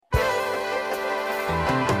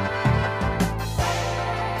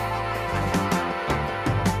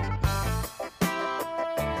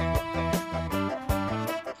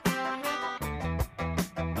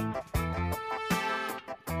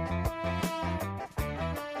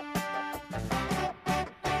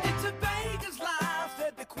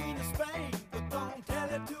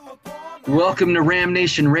Welcome to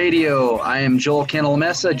RamNation Radio. I am Joel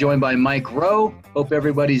Cantalamessa, joined by Mike Rowe. Hope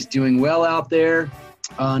everybody's doing well out there.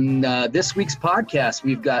 On this week's podcast,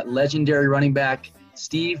 we've got legendary running back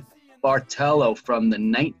Steve Bartalo from the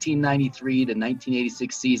 1993 to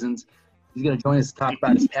 1986 seasons. He's going to join us to talk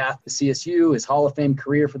about his path to CSU, his Hall of Fame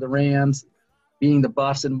career for the Rams, being the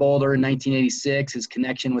Buffs in Boulder in 1986, his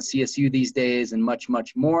connection with CSU these days, and much,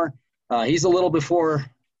 much more. He's a little before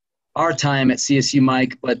our time at CSU,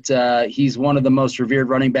 Mike, but he's one of the most revered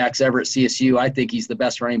running backs ever at CSU. I think he's the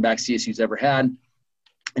best running back CSU's ever had.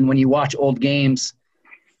 And when you watch old games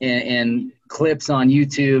and clips on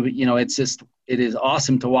YouTube, you know, it is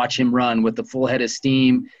awesome to watch him run with the full head of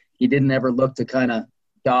steam. He didn't ever look to kind of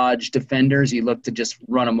dodge defenders. He looked to just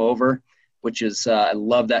run them over, which is, I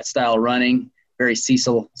love that style of running, very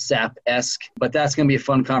Cecil Sapp-esque. But that's going to be a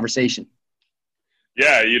fun conversation.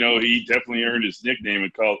 Yeah, you know, he definitely earned his nickname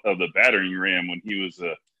of the battering ram when he was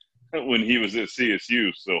at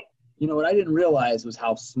CSU. So, you know, what I didn't realize was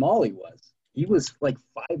how small he was. He was like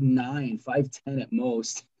 5'9", 5'10" at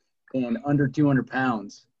most, and under 200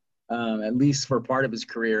 pounds, at least for part of his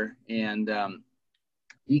career. And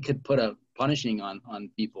he could put a punishing on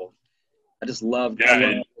people. I just loved how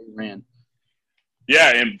he ran.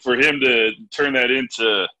 Yeah, and for him to turn that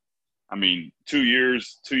into, I mean, 2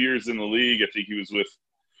 years in the league. I think he was with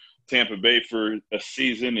Tampa Bay for a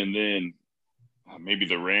season, and then maybe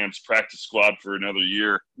the Rams practice squad for another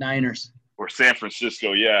year. Niners. Or San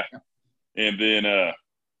Francisco, yeah. And then a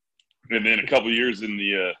couple of years in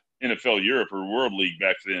the NFL Europe or World League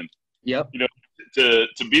back then. Yep. You know,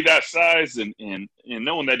 to be that size and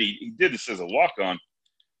knowing that he did this as a walk-on,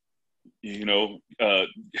 you know, a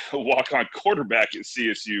walk-on quarterback at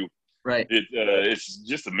CSU. Right. It's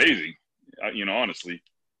just amazing, you know, honestly.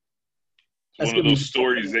 It's one of those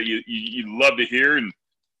stories that you love to hear. And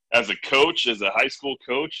as a coach, as a high school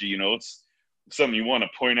coach, you know, it's something you want to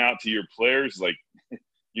point out to your players. Like,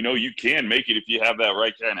 you know, you can make it if you have that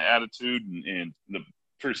right kind of attitude and the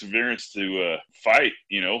perseverance to fight,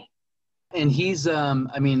 you know. And he's,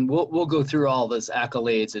 I mean, we'll go through all of his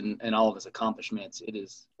accolades and all of his accomplishments. It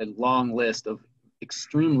is a long list of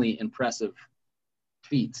extremely impressive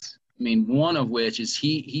feats. I mean, one of which is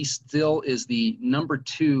he still is the number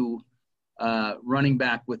 2 running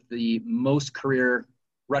back with the most career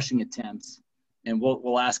rushing attempts, and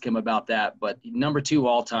we'll ask him about that. But number 2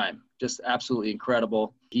 all time, just absolutely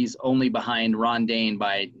incredible. He's only behind Ron Dane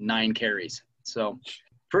by 9 carries. So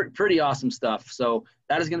pretty awesome stuff. So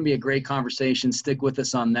that is going to be a great conversation. Stick with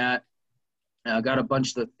us on that. I've got a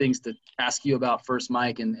bunch of things to ask you about first,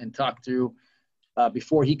 Mike, and talk through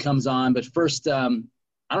before he comes on. But first,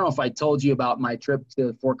 I don't know if I told you about my trip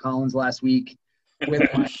to Fort Collins last week. With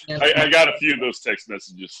my I got a few of those text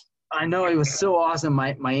messages. I know, it was so awesome.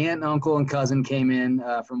 My aunt, uncle, and cousin came in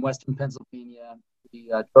from Western Pennsylvania.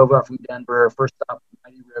 We drove up from Denver, first stop from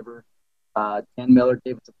Mighty River. Dan Miller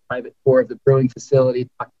gave us a private tour of the brewing facility,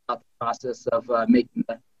 talked about the process of making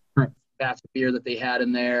the current batch of beer that they had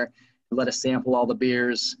in there, let us sample all the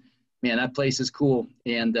beers. Man, that place is cool.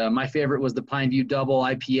 And my favorite was the Pineview Double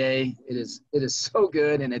IPA. It is so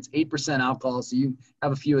good, and it's 8% alcohol, so you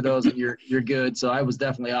have a few of those and you're good. So I was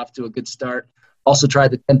definitely off to a good start. Also tried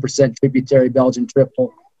the 10% Tributary Belgian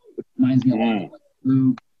Triple, which reminds me a lot of like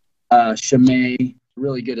Blue Chimay,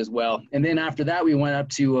 really good as well. And then after that, we went up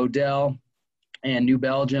to Odell and New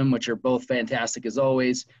Belgium, which are both fantastic as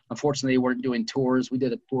always. Unfortunately, they weren't doing tours. We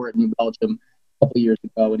did a tour at New Belgium a couple of years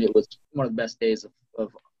ago, and it was one of the best days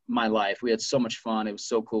of my life. We had so much fun. It was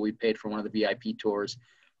so cool. We paid for one of the VIP tours.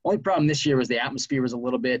 Only problem this year was the atmosphere was a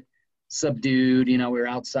little bit subdued. You know, we were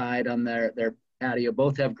outside on their patio.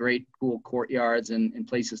 Both have great, cool courtyards and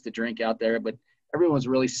places to drink out there, but everyone was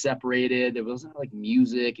really separated. It wasn't like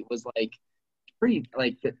music. It was like pretty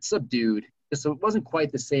like subdued. So it wasn't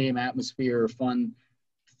quite the same atmosphere or fun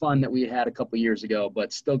that we had a couple years ago,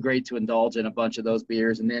 but still great to indulge in a bunch of those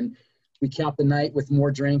beers. And then we capped the night with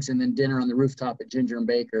more drinks and then dinner on the rooftop at Ginger and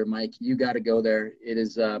Baker. Mike, you got to go there. It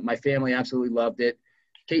is my family absolutely loved it.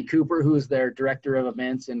 Kate Cooper, who is their director of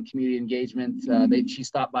events and community engagement, she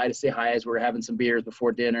stopped by to say hi as we were having some beers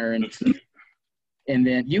before dinner. And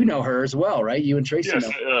then you know her as well, right? You and Tracy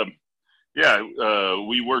know.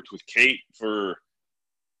 We worked with Kate for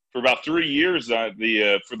about 3 years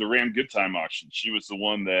for the Ram Good Time auction. She was the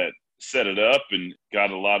one that set it up and got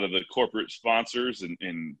a lot of the corporate sponsors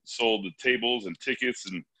and sold the tables and tickets.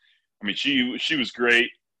 And I mean, she was great.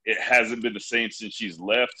 It hasn't been the same since she's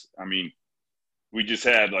left. I mean, we just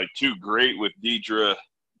had like 2 great with Deidre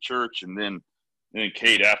Church and then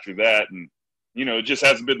Kate after that. And, you know, it just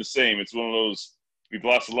hasn't been the same. It's one of those, we've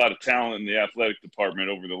lost a lot of talent in the athletic department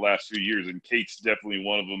over the last few years, and Kate's definitely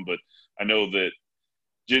one of them. But I know that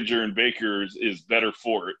Ginger and Baker is better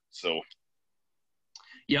for it. So.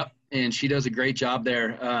 Yep, and she does a great job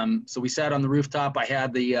there. So we sat on the rooftop. I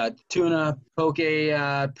had the tuna poke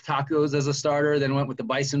tacos as a starter, then went with the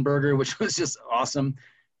bison burger, which was just awesome.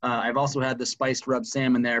 I've also had the spiced rub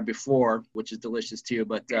salmon there before, which is delicious too.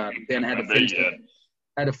 But then had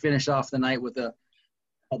to finish off the night with the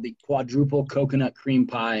quadruple coconut cream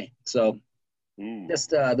pie. So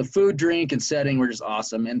just the food, drink, and setting were just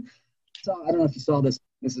awesome. And so I don't know if you saw this.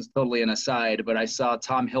 This is totally an aside, but I saw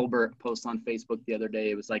Tom Hilbert post on Facebook the other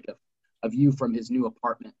day. It was like a view from his new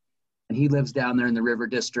apartment. And he lives down there in the River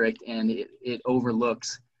District, and it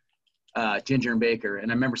overlooks Ginger and Baker.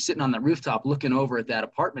 And I remember sitting on the rooftop looking over at that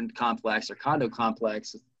apartment complex or condo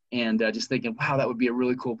complex and just thinking, wow, that would be a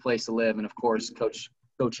really cool place to live. And, of course, Coach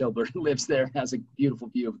Hilbert lives there and has a beautiful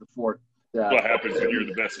view of the fort. What happens when you're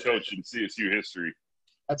the best coach in CSU history?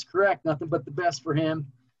 That's correct. Nothing but the best for him.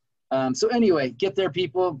 So anyway, get there,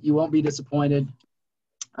 people. You won't be disappointed.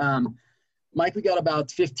 Mike, we got about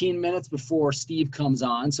 15 minutes before Steve comes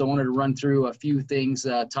on, so I wanted to run through a few things,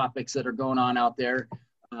 topics that are going on out there.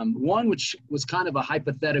 One, which was kind of a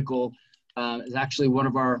hypothetical, is actually one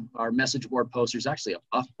of our message board posters, actually a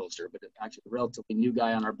buff poster, but actually a relatively new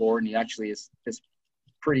guy on our board, and he actually is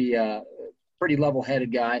pretty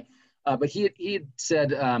level-headed guy. But he had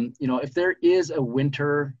said, if there is a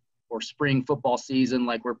winter or spring football season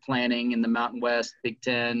like we're planning in the Mountain West, Big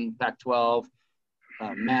Ten, Pac-12,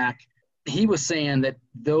 MAC, he was saying that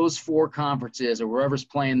those four conferences or wherever's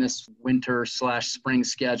playing this winter/spring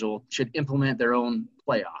schedule should implement their own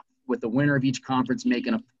playoff, with the winner of each conference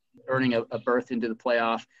earning a berth into the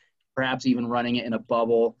playoff, perhaps even running it in a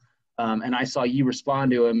bubble. And I saw you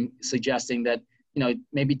respond to him suggesting that,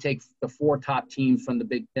 maybe take the four top teams from the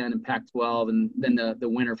Big Ten and Pac-12 and then the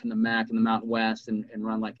winner from the MAC and the Mountain West and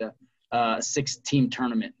run like a 6-team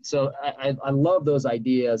tournament. So I love those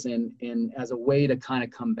ideas, and as a way to kind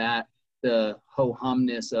of combat the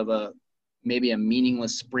ho-humness of maybe a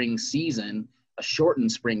meaningless spring season, a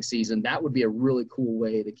shortened spring season, that would be a really cool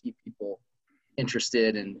way to keep people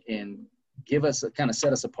interested and give us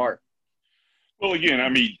set us apart. Well, again, I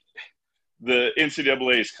mean, the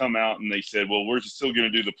NCAA has come out and they said, well, we're still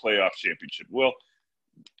going to do the playoff championship. Well,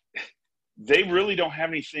 they really don't have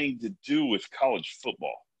anything to do with college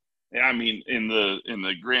football. I mean, in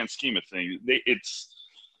the grand scheme of things,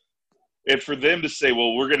 and for them to say,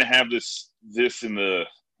 well, we're going to have this in the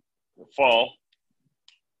fall,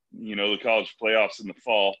 the college playoffs in the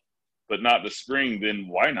fall, but not the spring, then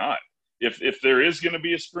why not? If there is going to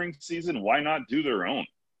be a spring season, why not do their own?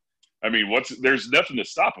 I mean, there's nothing to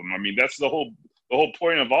stop them. I mean, that's the whole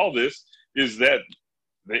point of all this, is that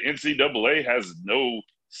the NCAA has no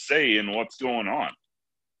say in what's going on.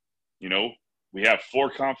 We have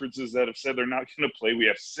 4 conferences that have said they're not going to play. We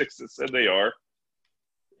have 6 that said they are,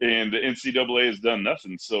 and the NCAA has done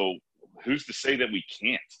nothing. So who's to say that we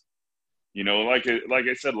can't? Like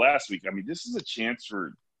I said last week, I mean, this is a chance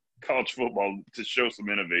for college football to show some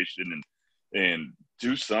innovation and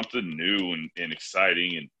do something new and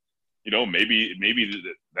exciting, and maybe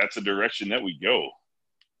that's a direction that we go.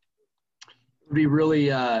 It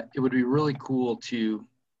would be really cool to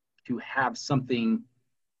have something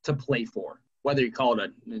to play for, whether you call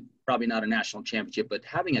it probably not a national championship, but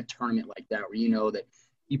having a tournament like that where that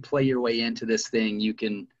you play your way into this thing, you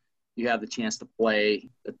have the chance to play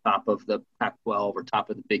the top of the Pac-12 or top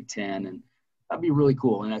of the Big Ten, and that'd be really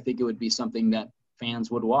cool. And I think it would be something that fans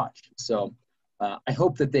would watch. So I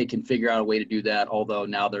hope that they can figure out a way to do that, although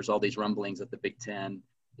now there's all these rumblings that the Big Ten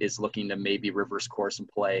is looking to maybe reverse course and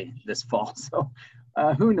play this fall. So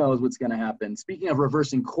who knows what's going to happen. Speaking of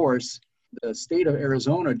reversing course, the state of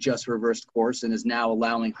Arizona just reversed course and is now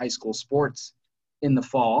allowing high school sports in the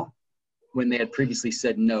fall when they had previously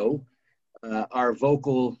said no. Our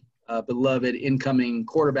vocal, beloved incoming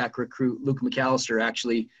quarterback recruit, Luke McAllister,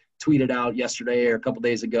 actually tweeted out yesterday or a couple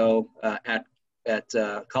days ago at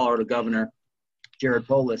Colorado Governor Jared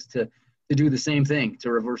Polis to do the same thing,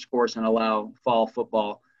 to reverse course and allow fall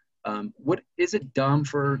football. Is it dumb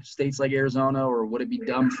for states like Arizona, or would it be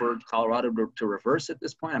dumb for Colorado to reverse at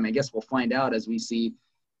this point? I mean, I guess we'll find out as we see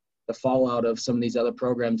the fallout of some of these other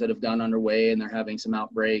programs that have gone underway and they're having some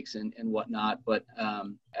outbreaks and whatnot. But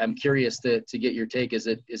I'm curious to get your take. Is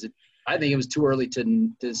it? I think it was too early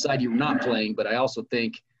to decide you're not playing, but I also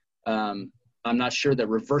think I'm not sure that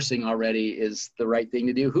reversing already is the right thing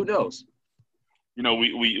to do. Who knows?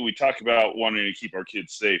 We talk about wanting to keep our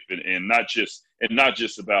kids safe and not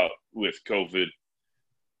just about with COVID,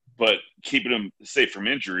 but keeping them safe from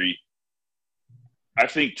injury. I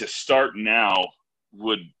think to start now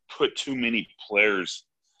would put too many players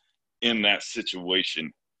in that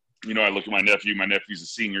situation. I look at my nephew. My nephew's a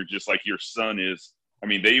senior, just like your son is. I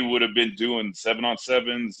mean, they would have been doing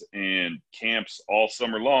 7-on-7s and camps all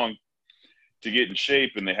summer long to get in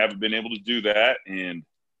shape, and they haven't been able to do that. And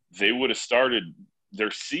they would have started their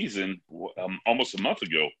season almost a month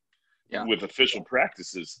ago with official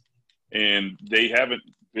practices, and they haven't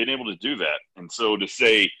been able to do that. And so to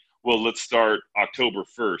say, well, let's start October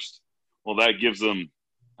 1st, well, that gives them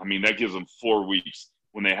 4 weeks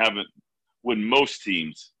when most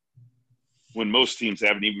teams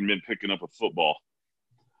haven't even been picking up a football.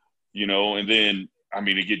 And then,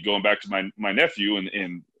 again, going back to my nephew,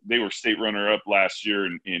 and they were state runner-up last year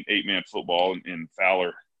in 8-man football in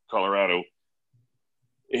Fowler, Colorado.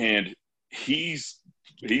 And he's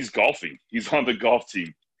golfing. He's on the golf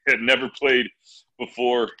team. Had never played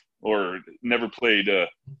before or never played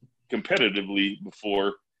competitively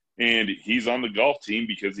before. And he's on the golf team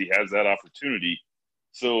because he has that opportunity.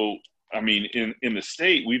 So, in the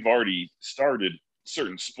state, we've already started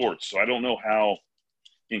certain sports. So I don't know how –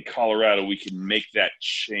 in Colorado we can make that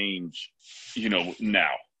change,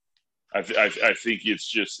 now. I think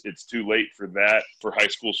it's too late for that, for high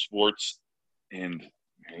school sports. And,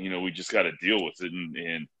 we just got to deal with it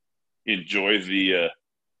and enjoy the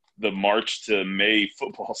March to May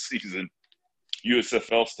football season,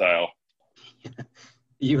 USFL style.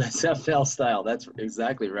 USFL style. That's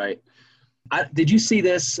exactly right. Did you see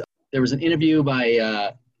this? There was an interview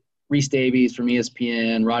by Reese Davies from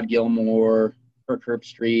ESPN, Rod Gilmore, Kirk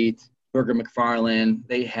Herbstreit, Burger McFarland.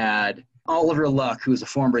 They had Oliver Luck, who's a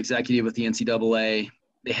former executive with the NCAA.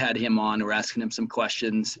 They had him on. They were asking him some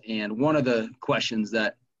questions. And one of the questions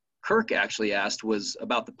that Kirk actually asked was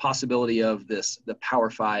about the possibility of the Power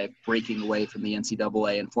Five breaking away from the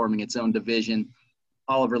NCAA and forming its own division.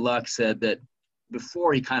 Oliver Luck said that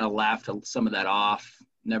before he kind of laughed some of that off,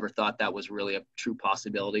 never thought that was really a true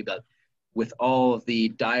possibility. But with all of the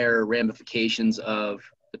dire ramifications of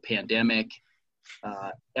the pandemic,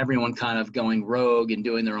 everyone kind of going rogue and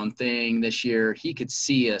doing their own thing this year, he could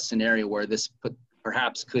see a scenario where this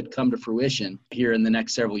perhaps could come to fruition here in the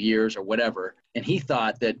next several years or whatever. And he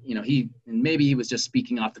thought that, maybe he was just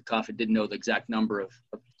speaking off the cuff and didn't know the exact number of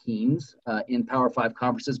teams in Power 5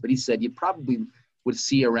 conferences, but he said you probably would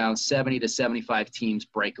see around 70 to 75 teams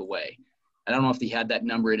break away. I don't know if he had that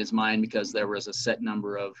number in his mind because there was a set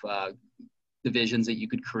number of divisions that you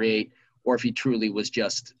could create, or if he truly was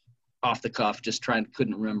just off the cuff, just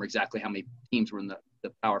couldn't remember exactly how many teams were in the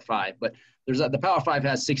Power 5. But the Power 5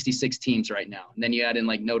 has 66 teams right now. And then you add in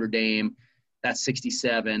like Notre Dame, that's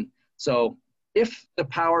 67. So if the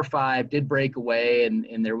Power 5 did break away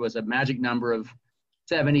and there was a magic number of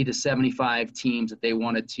 70 to 75 teams that they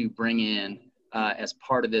wanted to bring in as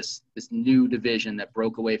part of this new division that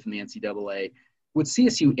broke away from the NCAA, would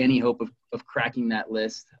CSU any hope of cracking that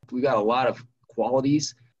list? We've got a lot of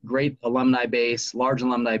qualities. Great alumni base, large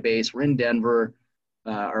alumni base. We're in Denver,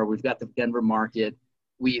 or we've got the Denver market.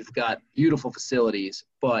 We've got beautiful facilities,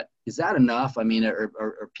 but is that enough?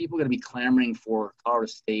 Are people going to be clamoring for Colorado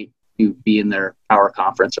State to be in their power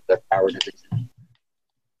conference or their power division?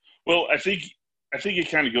 Well, I think it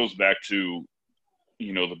kind of goes back to,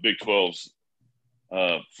 the Big 12's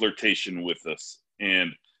flirtation with us.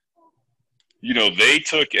 And, they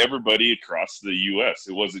took everybody across the U.S.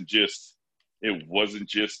 It wasn't just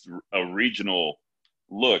a regional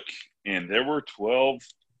look, and there were 12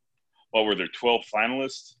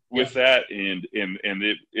 finalists with that, and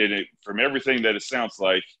it from everything that it sounds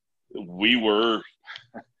like, we were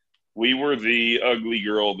the ugly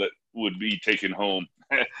girl that would be taken home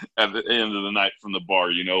at the end of the night from the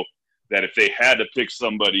bar. That if they had to pick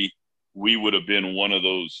somebody, we would have been one of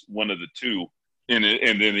the two. And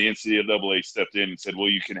then the NCAA stepped in and said, well,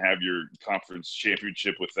 you can have your conference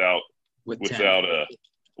championship without having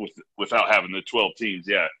the 12 teams,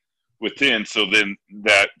 with 10. So then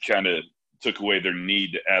that kind of took away their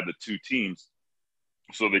need to add the 2 teams,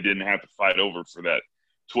 so they didn't have to fight over for that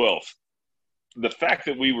 12th. The fact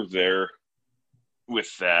that we were there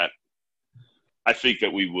with that, I think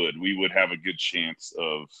that we would have a good chance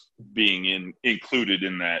of being included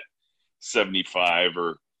in that 75,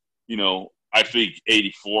 or I think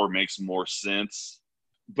 84 makes more sense.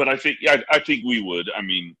 But I think we would.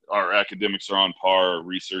 Our academics are on par. Our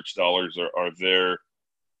research dollars are there.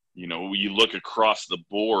 You look across the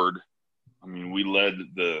board. We led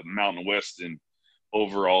the Mountain West in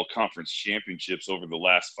overall conference championships over the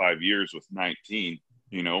last 5 years with 19.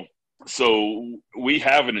 So we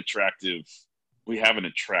have an attractive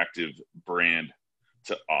brand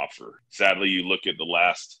to offer. Sadly, you look at the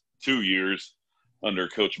last 2 years under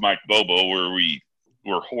Coach Mike Bobo, where we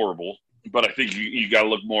were horrible. But I think you got to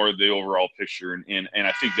look more at the overall picture, and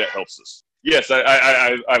I think that helps us. yes,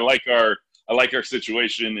 I like our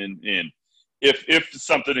situation, and if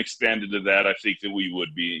something expanded to that, I think that we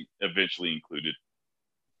would be eventually included.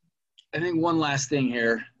 I think one last thing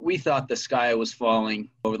here. We thought the sky was falling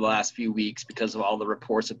over the last few weeks because of all the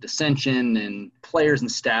reports of dissension and players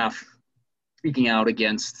and staff speaking out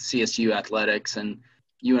against CSU athletics. And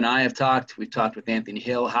you and I have talked. We've talked with Anthony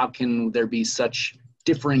Hill. How can there be such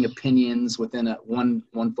differing opinions within one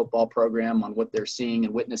football program on what they're seeing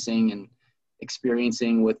and witnessing and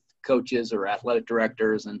experiencing with coaches or athletic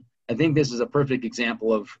directors? And I think this is a perfect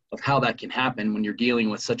example of how that can happen when you're dealing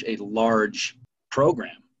with such a large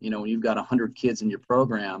program. You know, when you've got 100 kids in your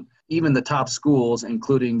program, even the top schools,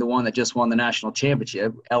 including the one that just won the national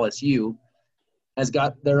championship, LSU, has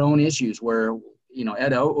got their own issues where, you know,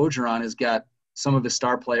 Ed Ogeron has got some of his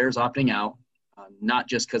star players opting out, not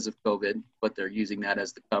just because of COVID, but they're using that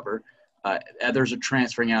as the cover. Others are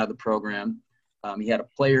transferring out of the program. He had a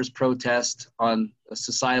players protest on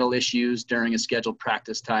societal issues during a scheduled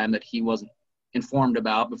practice time that he wasn't informed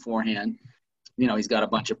about beforehand. You know, he's got a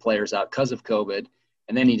bunch of players out because of COVID.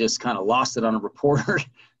 And then he just kind of lost it on a reporter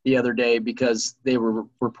the other day because they were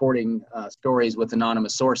reporting stories with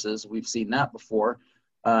anonymous sources. We've seen that before.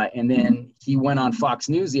 And then he went on Fox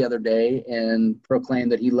News the other day and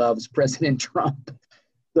proclaimed that he loves President Trump.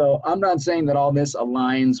 So I'm not saying that all this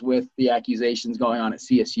aligns with the accusations going on at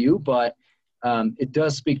CSU, but it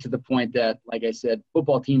does speak to the point that, like I said,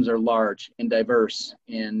 football teams are large and diverse,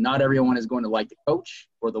 and not everyone is going to like the coach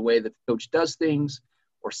or the way that the coach does things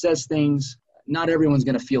or says things. Not everyone's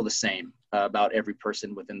going to feel the same about every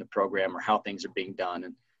person within the program or how things are being done.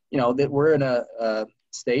 And, you know, that we're in a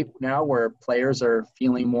state now where players are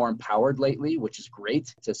feeling more empowered lately, which is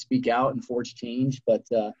great to speak out and forge change. But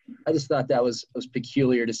I just thought that was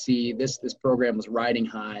peculiar to see this program was riding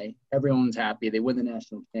high. Everyone's happy. They win the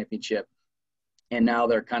national championship. And now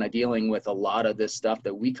they're kind of dealing with a lot of this stuff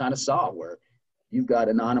that we kind of saw where you've got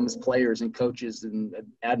anonymous players and coaches and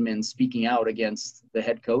admins speaking out against the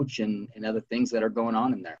head coach and other things that are going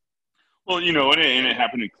on in there. Well, you know, and it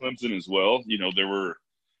happened in Clemson as well. You know, there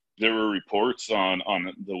were reports on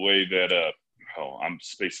the way that I'm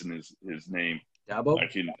spacing his name. Dabo?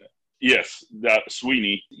 Yes,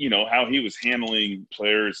 Sweeney. You know how he was handling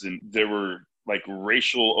players, and there were like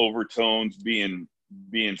racial overtones being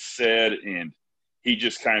said, and he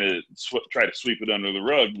just kind of tried to sweep it under the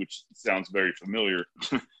rug, which sounds very familiar,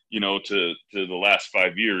 you know, to the last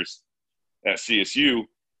 5 years at CSU.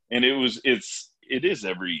 And it is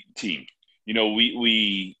every team. You know,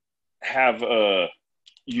 we have,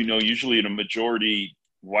 you know, usually in a majority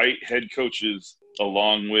white head coaches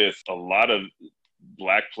along with a lot of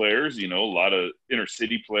black players, you know, a lot of inner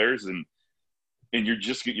city players. And you're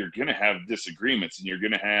going to have disagreements, and you're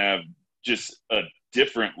going to have just a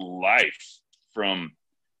different life from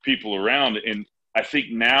people around. And I think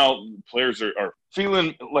now players are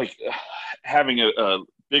feeling like having a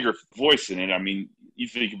bigger voice in it. I mean, you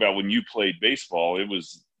think about when you played baseball, it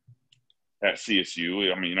was at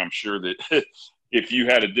CSU. I mean, I'm sure that if you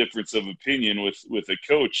had a difference of opinion with a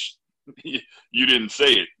coach, you didn't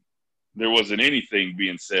say it. There wasn't anything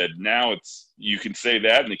being said. Now you can say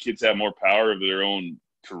that, and the kids have more power of their own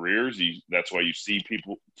careers. That's why you see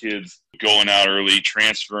kids going out early,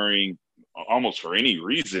 transferring almost for any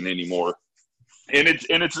reason anymore. And it's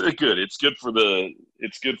good. It's good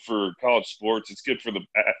for college sports. It's good for the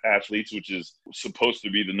athletes, which is supposed to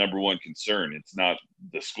be the number one concern. It's not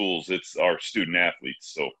the schools, it's our student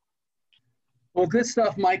athletes. So, well, good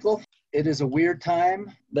stuff, Michael. It is a weird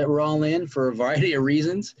time that we're all in for a variety of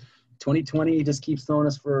reasons. 2020 just keeps throwing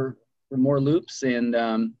us for more loops, and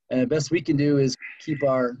the best we can do is keep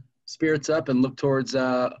our spirits up and look towards,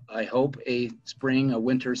 I hope, a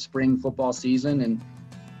winter spring football season,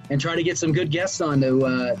 and try to get some good guests on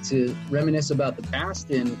to reminisce about the past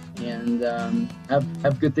and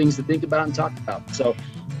have good things to think about and talk about. So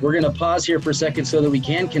we're going to pause here for a second so that we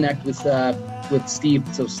can connect with Steve.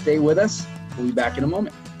 So stay with us. We'll be back in a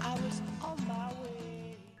moment.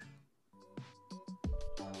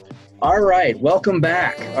 All right, welcome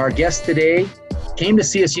back. Our guest today came to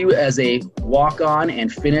CSU as a walk-on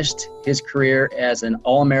and finished his career as an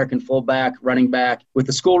All-American fullback, running back with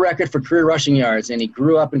the school record for career rushing yards. And he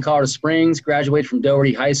grew up in Colorado Springs, graduated from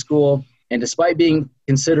Doherty High School. And despite being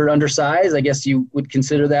considered undersized, I guess you would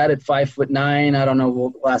consider that at 5'9". I don't know.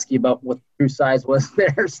 We'll ask you about what the true size was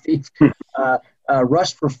there, Steve.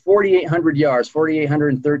 Rushed for 4,800 yards,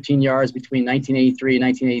 4,813 yards between 1983 and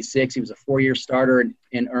 1986. He was a four-year starter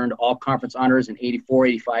and earned all conference honors in 84,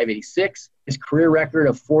 85, 86. His career record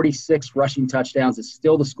of 46 rushing touchdowns is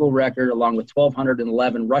still the school record, along with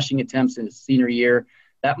 1,211 rushing attempts in his senior year.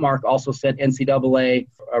 That mark also set NCAA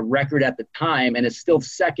a record at the time and is still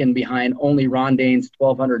second behind only Ron Dane's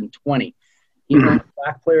 1,220. He earned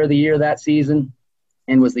Black Player of the Year that season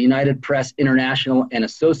and was the United Press International and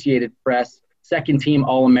Associated Press second-team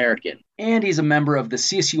All-American. And he's a member of the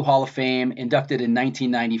CSU Hall of Fame, inducted in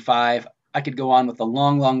 1995. I could go on with a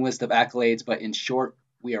long, long list of accolades, but in short,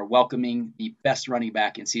 we are welcoming the best running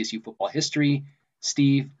back in CSU football history,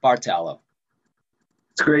 Steve Bartalo.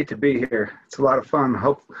 It's great to be here. It's a lot of fun.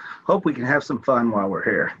 Hope we can have some fun while we're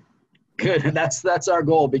here. Good. That's our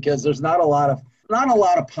goal, because there's not a lot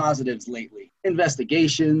of positives lately.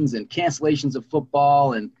 Investigations and cancellations of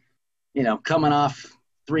football, and coming off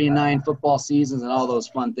 3-9 football seasons and all those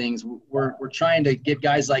fun things. We're trying to get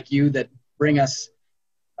guys like you that bring us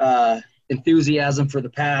enthusiasm for the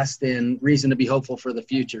past and reason to be hopeful for the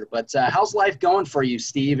future. But how's life going for you,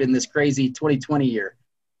 Steve, in this crazy 2020 year?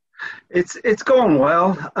 It's going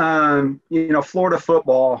well. Florida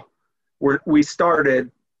football, we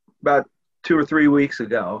started about 2 or 3 weeks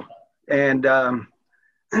ago, and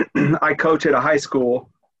I coach at a high school,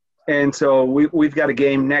 and so we've got a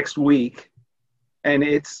game next week, and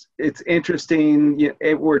it's interesting.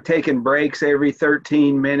 We're taking breaks every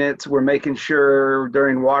 13 minutes. We're making sure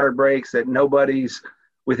during water breaks that nobody's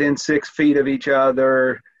within 6 feet of each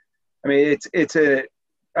other. I mean,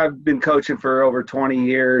 I've been coaching for over 20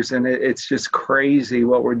 years, and it's just crazy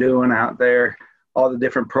what we're doing out there, all the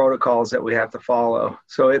different protocols that we have to follow.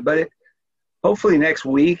 So, hopefully next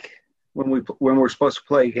week when we're supposed to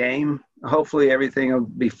play a game, hopefully everything will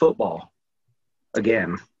be football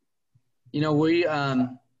again.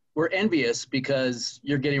 We're envious because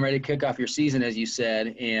you're getting ready to kick off your season, as you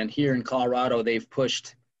said, and here in Colorado, they've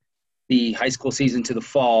pushed the high school season to the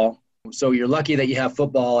fall. So you're lucky that you have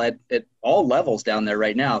football at all levels down there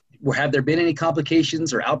right now. Have there been any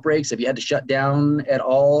complications or outbreaks? Have you had to shut down at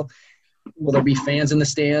all? Will there be fans in the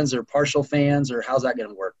stands or partial fans, or how's that going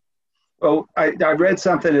to work? Well, I read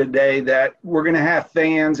something today that we're going to have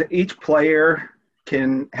fans. Each player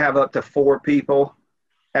can have up to 4 people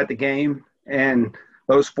at the game, and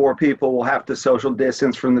those 4 people will have to social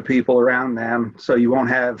distance from the people around them. So you won't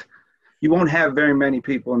have very many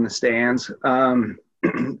people in the stands.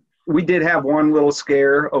 We did have one little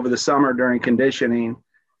scare over the summer during conditioning,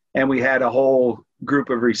 and we had a whole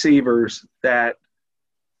group of receivers that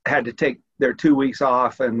had to take their 2 weeks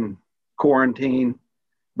off and quarantine.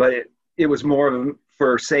 But it was more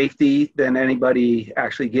for safety than anybody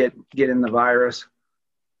actually get in the virus.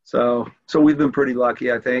 So we've been pretty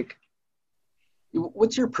lucky, I think.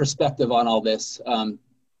 What's your perspective on all this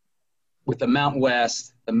with the Mountain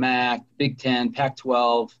West, the MAC, Big Ten,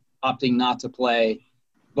 Pac-12 opting not to play?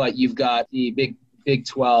 But you've got the Big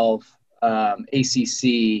 12,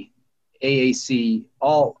 ACC, AAC,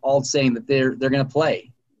 all saying that they're going to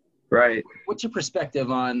play. Right. What's your perspective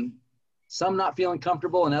on some not feeling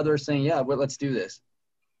comfortable and others saying, yeah, well, let's do this?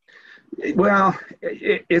 Well,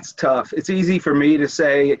 it's tough. It's easy for me to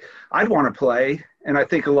say I'd want to play, and I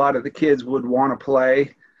think a lot of the kids would want to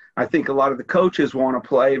play. I think a lot of the coaches want to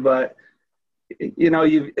play, but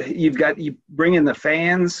you bring in the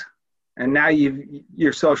fans. And now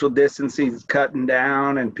your social distancing is cutting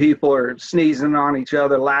down, and people are sneezing on each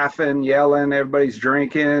other, laughing, yelling, everybody's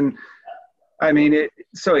drinking. I mean,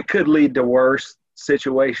 so it could lead to worse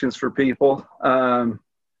situations for people.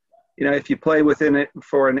 If you play within it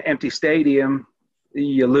for an empty stadium,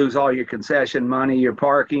 you lose all your concession money, your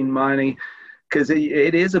parking money, because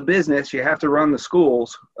it is a business. You have to run the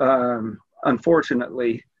schools.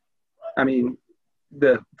 Unfortunately, I mean,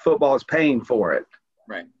 the football is paying for it.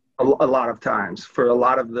 Right. A lot of times for a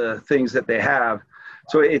lot of the things that they have.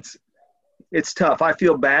 So it's tough. I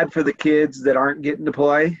feel bad for the kids that aren't getting to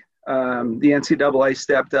play. The NCAA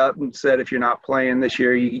stepped up and said, if you're not playing this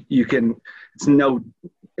year, you can,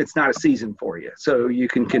 it's not a season for you. So you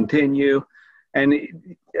can continue. And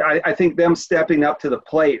I think them stepping up to the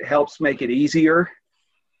plate helps make it easier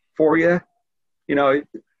for you.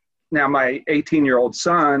 Now my 18-year-old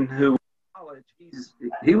son who college,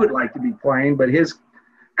 he would like to be playing, but his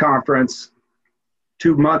conference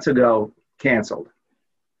 2 months ago canceled.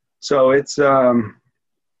 So it's for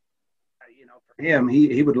him,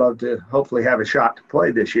 he would love to hopefully have a shot to play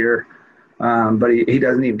this year, but he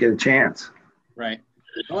doesn't even get a chance. Right.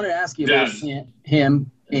 I wanted to ask you about him,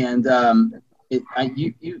 and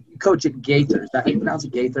you coach at Gaither. Is that how you pronounce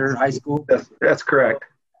it, Gaither High School? That's correct.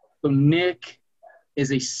 So Nick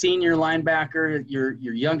is a senior linebacker. Your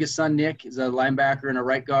youngest son, Nick, is a linebacker and a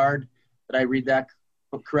right guard. Did I read that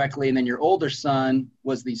correctly? And then your older son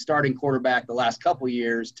was the starting quarterback the last couple of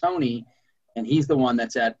years, Tony, and he's the one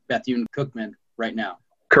that's at Bethune-Cookman right now.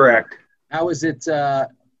 Correct. How is it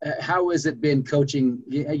how has it been coaching,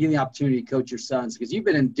 getting the opportunity to coach your sons? Because you've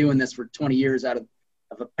been doing this for 20 years out of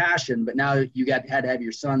a passion, but now you had to have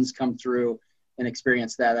your sons come through and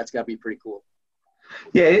experience that. That's got to be pretty cool.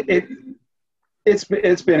 Yeah,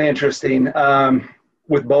 it's been interesting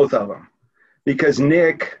with both of them, because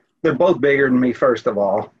Nick, they're both bigger than me, first of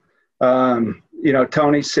all. Tony's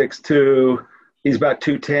 6'2", he's about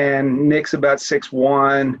 210. Nick's about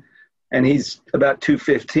 6'1", and he's about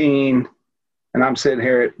 215. And I'm sitting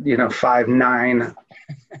here at, 5'9",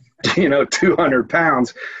 200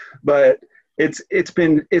 pounds. But it's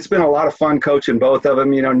been a lot of fun coaching both of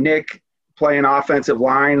them. Nick playing offensive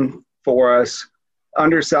line for us,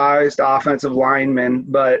 undersized offensive lineman,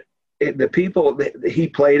 but the people that he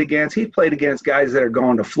played against guys that are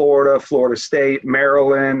going to Florida, Florida State,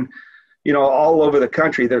 Maryland, all over the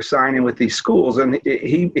country. They're signing with these schools, and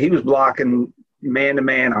he was blocking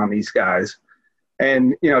man-to-man on these guys.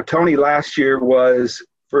 And, Tony last year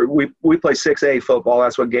we play 6A football.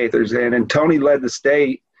 That's what Gaither's in. And Tony led the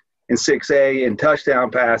state in 6A in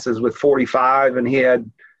touchdown passes with 45, and he had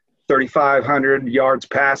 3,500 yards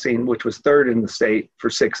passing, which was third in the state for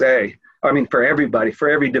 6A. I mean, for everybody,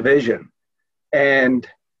 for every division. And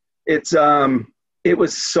it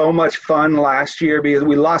was so much fun last year because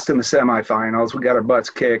we lost in the semifinals. We got our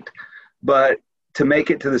butts kicked. But to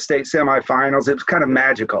make it to the state semifinals, it was kind of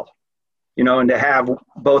magical. And to have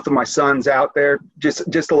both of my sons out there,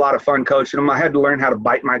 just a lot of fun coaching them. I had to learn how to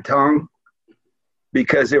bite my tongue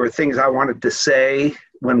because there were things I wanted to say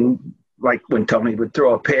when Tony would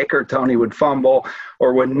throw a pick or Tony would fumble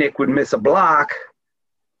or when Nick would miss a block.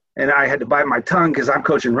 And I had to bite my tongue because I'm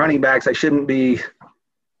coaching running backs. I shouldn't be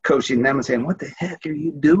coaching them and saying, what the heck are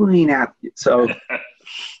you doing? So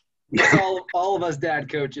all of us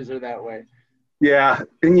dad coaches are that way. Yeah.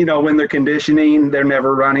 And, when they're conditioning, they're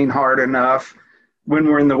never running hard enough. When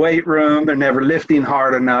we're in the weight room, they're never lifting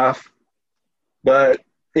hard enough. But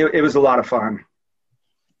it was a lot of fun.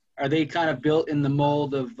 Are they kind of built in the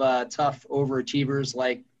mold of tough overachievers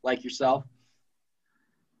like yourself?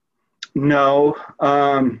 No.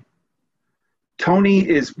 Tony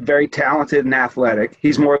is very talented and athletic.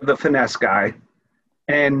 He's more of the finesse guy.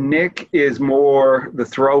 And Nick is more the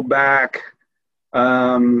throwback,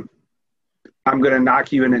 I'm going to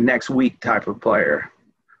knock you in the next week type of player.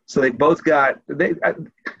 So they both their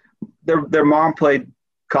mom played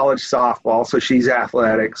college softball, so she's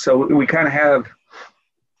athletic. So we kind of have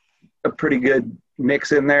a pretty good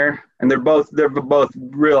mix in there. And they're both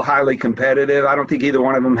real highly competitive. I don't think either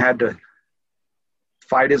one of them had to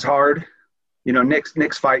fight as hard.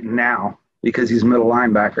 Nick's fighting now because he's a middle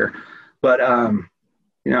linebacker. But,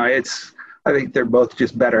 I think they're both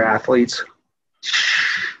just better athletes.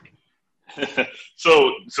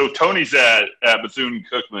 So Tony's at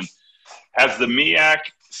Bethune-Cookman. Has the MEAC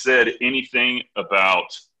said anything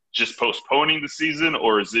about just postponing the season,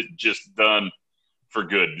 or is it just done for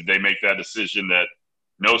good? Did they make that decision that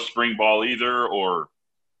no spring ball either, or?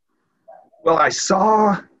 Well, I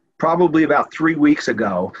saw probably about 3 weeks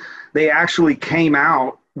ago, they actually came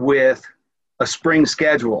out with a spring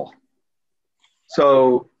schedule.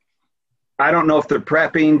 So I don't know if they're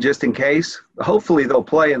prepping just in case. Hopefully they'll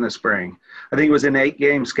play in the spring. I think it was an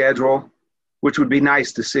 8-game schedule, which would be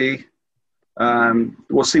nice to see.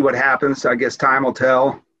 We'll see what happens. I guess time will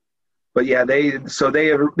tell. But yeah, they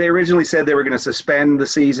originally said they were going to suspend the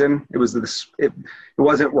season. It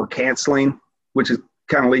wasn't we're canceling, which is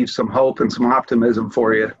kind of leaves some hope and some optimism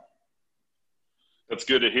for you. That's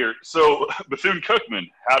good to hear. So Bethune-Cookman,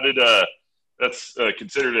 that's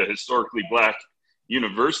considered a historically black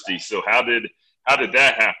university. So how did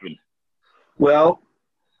that happen? Well,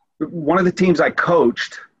 one of the teams I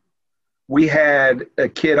coached, we had a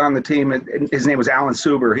kid on the team, and his name was Alan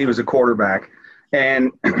Suber. He was a quarterback,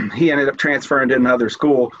 and he ended up transferring to another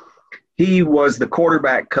school. He was the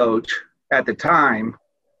quarterback coach at the time,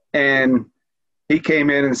 and he came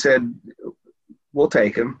in and said, we'll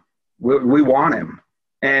take him. We want him.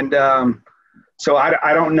 And so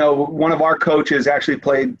I don't know. One of our coaches actually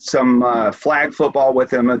played some flag football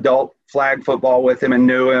with him, adult flag football with him, and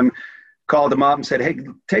knew him, called him up and said, hey,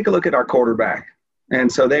 take a look at our quarterback. And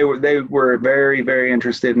so they were very, very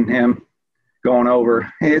interested in him going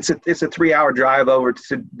over. It's a 3-hour drive over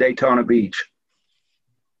to Daytona Beach.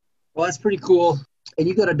 Well, that's pretty cool. And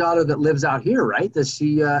you got a daughter that lives out here, right? Is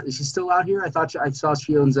she still out here? I saw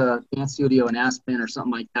she owns a dance studio in Aspen or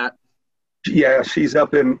something like that. Yeah, she's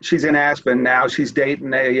in Aspen now. She's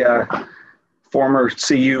dating a former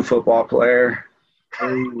CU football player.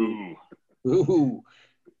 Ooh.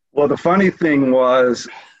 Well, the funny thing was,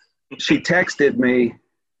 she texted me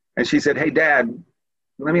and she said, hey, Dad,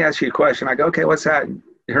 let me ask you a question. I go, okay, what's that?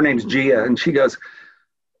 Her name's Gia. And she goes,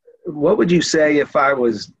 what would you say if I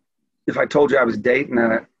told you I was dating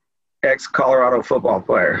an ex-Colorado football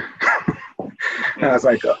player? And I was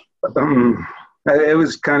like, it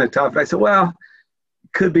was kind of tough. I said, well,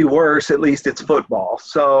 could be worse. At least it's football.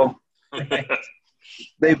 So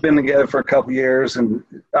they've been together for a couple years, and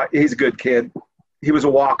he's a good kid. He was a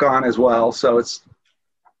walk-on as well. So it's,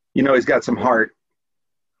 he's got some heart.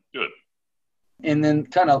 Good. And then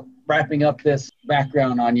kind of wrapping up this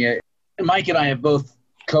background on you, Mike and I have both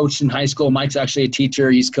coached in high school. Mike's actually a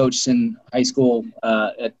teacher. He's coached in high school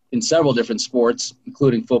in several different sports,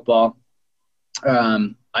 including football.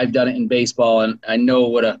 I've done it in baseball, and I know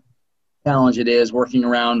what a challenge it is working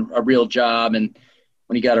around a real job and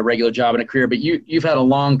when you got a regular job and a career. But you've had a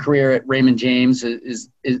long career at Raymond James. Is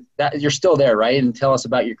that you're still there, right? And tell us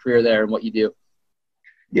about your career there and what you do.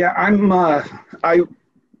 Yeah,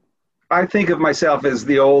 I think of myself as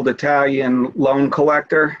the old Italian loan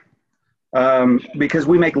collector, because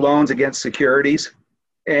we make loans against securities,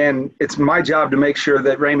 and it's my job to make sure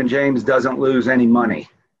that Raymond James doesn't lose any money.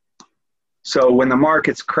 So when the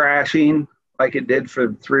market's crashing, like it did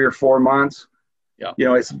for 3 or 4 months,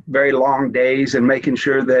 it's very long days, and making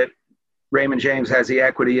sure that Raymond James has the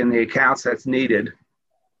equity in the accounts that's needed.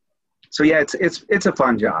 So yeah, it's a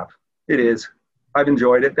fun job. It is. I've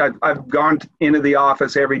enjoyed it. I've gone into the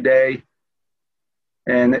office every day,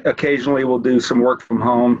 and occasionally we'll do some work from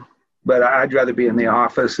home, but I'd rather be in the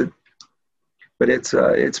office. But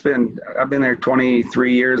I've been there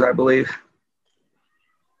 23 years, I believe.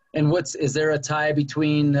 And is there a tie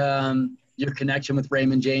between your connection with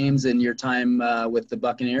Raymond James and your time with the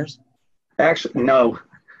Buccaneers? Actually, no.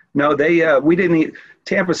 We didn't.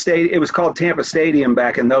 Tampa State. It was called Tampa Stadium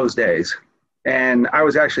back in those days, and I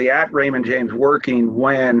was actually at Raymond James working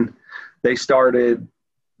when they started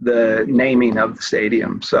the naming of the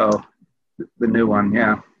stadium. So the new one,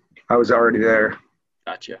 yeah, I was already there.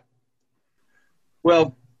 Gotcha.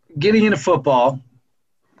 Well, getting into football.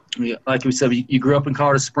 Like we said, you grew up in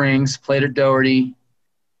Colorado Springs, played at Doherty.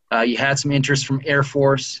 You had some interest from Air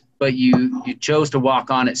Force, but you chose to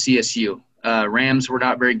walk on at CSU. Rams were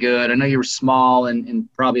not very good. I know you were small,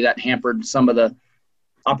 and probably that hampered some of the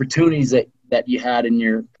opportunities that you had in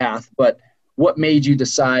your path. But what made you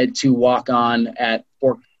decide to walk on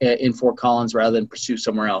in Fort Collins rather than pursue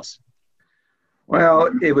somewhere else? Well,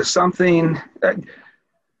 it was something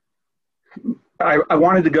I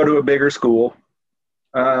wanted to go to a bigger school.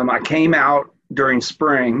 I came out during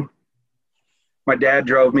spring. My dad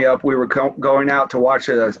drove me up. We were going out to watch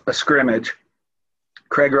a scrimmage.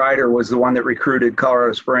 Craig Ryder was the one that recruited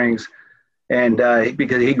Colorado Springs, and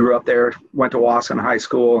because he grew up there, went to Wasson High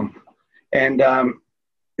School. And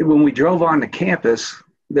when we drove on the campus,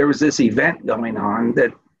 there was this event going on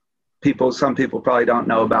that some people probably don't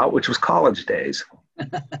know about, which was College Days.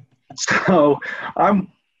 So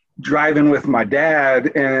I'm driving with my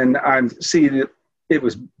dad, and I'm seeing it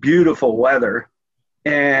was beautiful weather,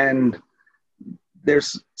 and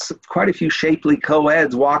there's quite a few shapely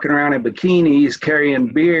co-eds walking around in bikinis,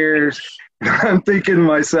 carrying beers. I'm thinking to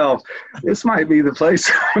myself, this might be the place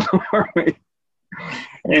for me.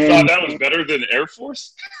 You thought that was better than Air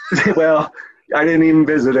Force? Well, I didn't even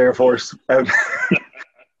visit Air Force.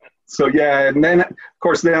 So, yeah, and then, of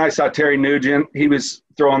course, I saw Terry Nugent. He was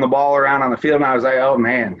throwing the ball around on the field, and I was like, oh,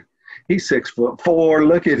 man, he's 6'4".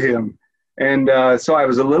 Look at him. And so I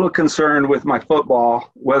was a little concerned with my football,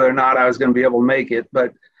 whether or not I was going to be able to make it.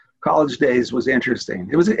 But College Days was interesting.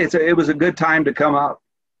 It was a good time to come up.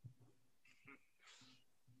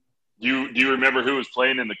 Do you remember who was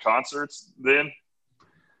playing in the concerts then?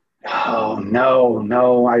 Oh,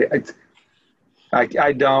 no.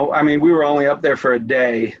 I don't. I mean, we were only up there for a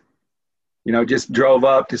day. Just drove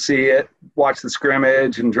up to see it, watched the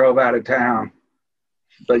scrimmage, and drove out of town.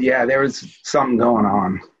 But, yeah, there was something going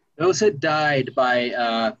on. Those had died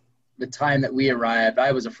by the time that we arrived.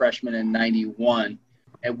 I was a freshman in 91,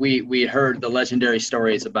 and we heard the legendary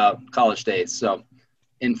stories about College Days. So,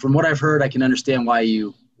 and from what I've heard, I can understand why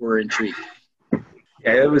you were intrigued.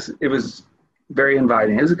 Yeah, it was very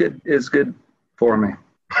inviting. It was good for me.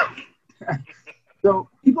 So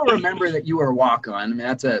people remember that you were a walk-on. I mean,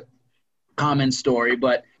 that's a common story,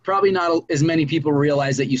 but probably not as many people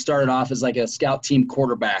realize that you started off as like a scout team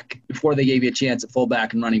quarterback before they gave you a chance at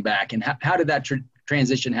fullback and running back. And how did that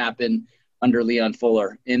transition happen under Leon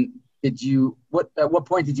Fuller? And at what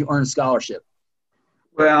point did you earn a scholarship?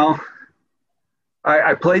 Well,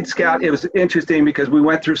 I played scout. It was interesting because we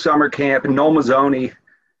went through summer camp, and Noel Mazzoni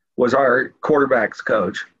was our quarterbacks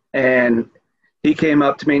coach. And he came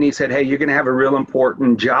up to me and he said, hey, you're going to have a real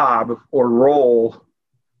important job or role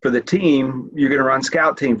for the team. You're going to run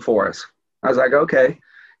scout team for us. I was like, okay.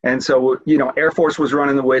 And so, Air Force was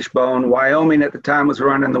running the wishbone. Wyoming at the time was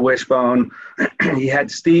running the wishbone. He had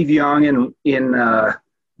Steve Young in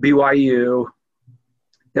BYU.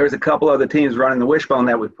 There was a couple other teams running the wishbone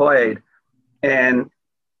that we played. And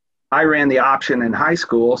I ran the option in high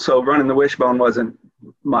school, so running the wishbone wasn't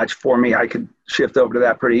much for me. I could shift over to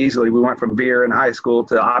that pretty easily. We went from beer in high school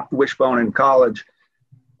to wishbone in college.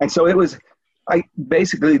 And so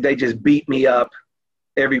they just beat me up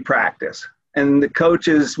every practice. And the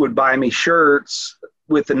coaches would buy me shirts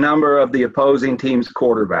with the number of the opposing team's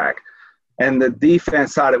quarterback. And the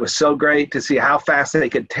defense thought it was so great to see how fast they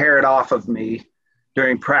could tear it off of me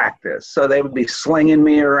during practice. So they would be slinging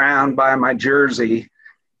me around by my jersey,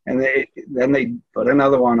 and then they put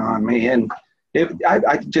another one on me. And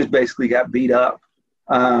I just basically got beat up.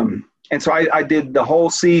 And so I did the whole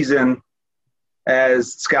season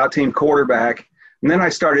as scout team quarterback. And then I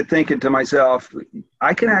started thinking to myself,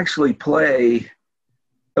 I can actually play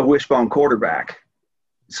a wishbone quarterback.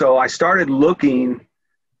 So I started looking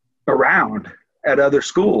around at other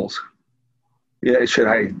schools. Yeah, should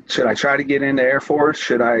I try to get into Air Force?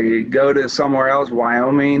 Should I go to somewhere else,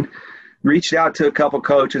 Wyoming? Reached out to a couple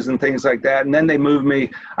coaches and things like that. And then they moved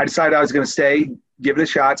me. I decided I was going to stay, give it a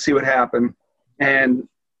shot, see what happened. And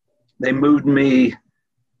they moved me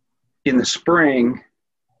in the spring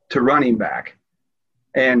to running back.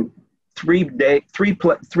 And 3 days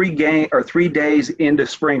into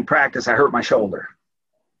spring practice, I hurt my shoulder.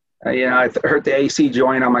 I hurt the AC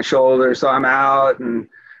joint on my shoulder, so I'm out and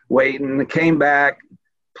waiting. Came back,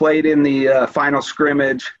 played in the final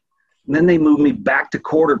scrimmage, and then they moved me back to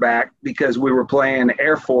quarterback because we were playing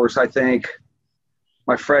Air Force, I think,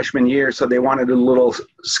 my freshman year. So they wanted a little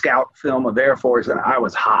scout film of Air Force, and I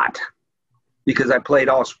was hot because I played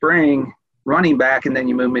all spring running back, and then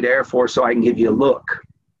you move me to Air Force so I can give you a look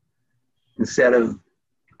instead of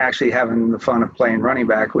actually having the fun of playing running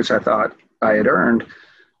back, which I thought I had earned.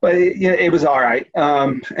 But it was all right.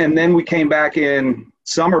 And then we came back in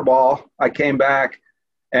summer ball. I came back,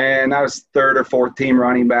 and I was third or fourth team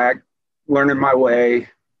running back, learning my way.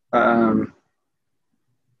 And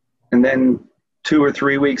then 2 or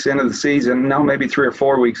 3 weeks into the season, no, maybe 3 or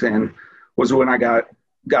 4 weeks in, was when I got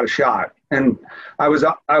a shot. And I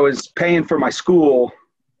was paying for my school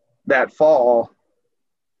that fall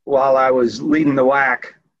while I was leading the WAC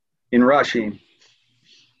in rushing.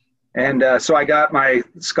 And so I got my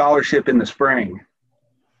scholarship in the spring.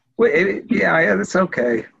 Yeah, that's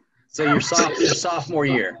okay. So your sophomore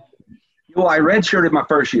year. Well, I redshirted my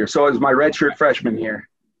first year, so it was my redshirt freshman year.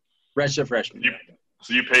 Redshirt freshman.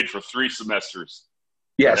 So you paid for 3 semesters.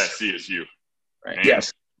 Yes. At CSU. Right. Man.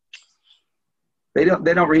 Yes. They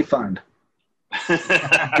don't refund.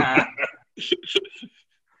 Well,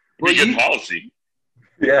 good policy.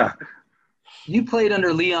 Yeah. You played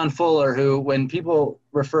under Leon Fuller, who, when people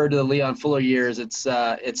refer to the Leon Fuller years,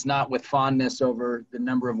 it's not with fondness over the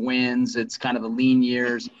number of wins. It's kind of the lean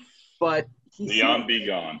years. But Leon be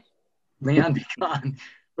gone. Leon be gone.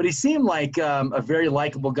 But he seemed like a very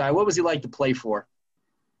likable guy. What was he like to play for?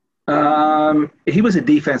 He was a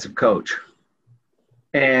defensive coach,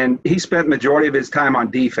 and he spent the majority of his time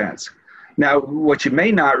on defense. Now, what you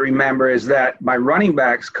may not remember is that my running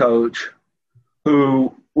backs coach,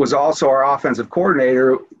 who was also our offensive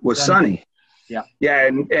coordinator, was Sonny. Yeah. Yeah,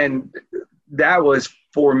 and that was,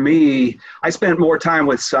 for me, I spent more time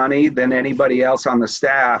with Sonny than anybody else on the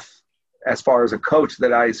staff as far as a coach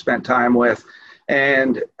that I spent time with.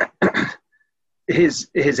 And his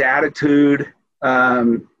attitude,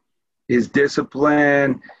 his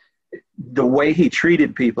discipline, the way he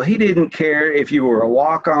treated people. He didn't care if you were a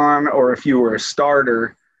walk-on or if you were a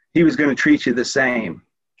starter. He was going to treat you the same.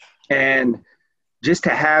 And just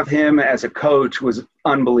to have him as a coach was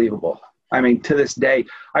unbelievable. I mean, to this day,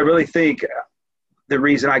 I really think the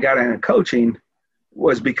reason I got into coaching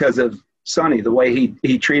was because of Sonny, the way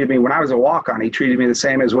he treated me. When I was a walk-on, he treated me the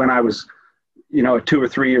same as when I was, a 2 or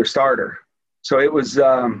 3 year starter. So it was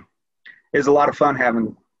a lot of fun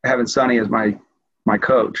having Sonny as my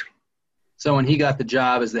coach. So when he got the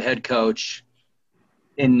job as the head coach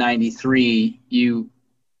in '93, you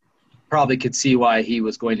probably could see why he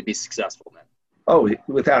was going to be successful then. Oh,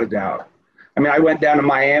 without a doubt. I mean, I went down to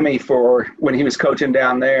Miami for when he was coaching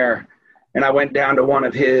down there, and I went down to one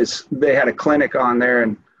of his – they had a clinic on there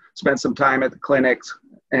and spent some time at the clinics,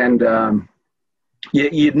 and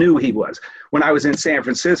you knew he was. When I was in San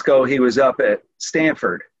Francisco, he was up at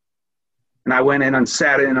Stanford, and I went in and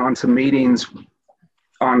sat in on some meetings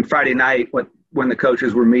on Friday night when the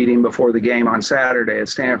coaches were meeting before the game on Saturday at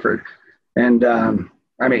Stanford. And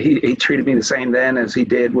I mean, he treated me the same then as he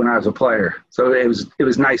did when I was a player. So it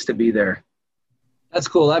was nice to be there. That's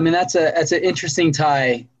cool. I mean, that's an interesting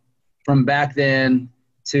tie from back then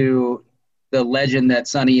to the legend that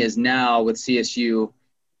Sonny is now with CSU,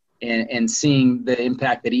 and seeing the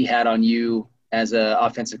impact that he had on you as an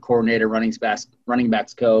offensive coordinator, running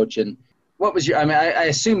backs coach, and what was I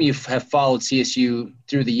assume you have followed CSU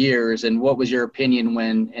through the years, and what was your opinion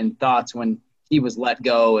and thoughts when he was let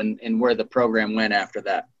go and where the program went after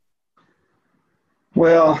that?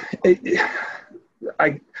 Well,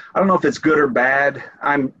 I don't know if it's good or bad.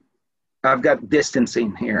 I've got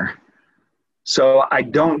distancing here, so I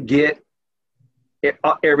don't get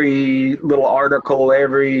every little article,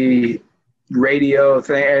 every radio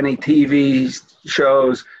thing, any TV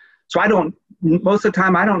shows. So most of the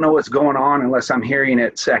time I don't know what's going on unless I'm hearing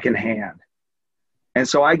it secondhand. And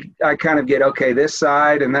so I kind of get, okay, this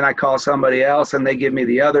side, and then I call somebody else and they give me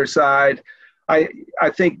the other side. I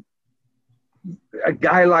think a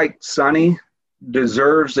guy like Sonny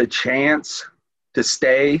deserves a chance to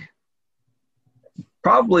stay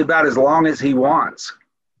probably about as long as he wants,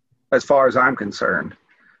 as far as I'm concerned.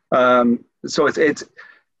 So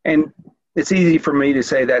it's easy for me to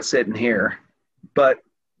say that sitting here, but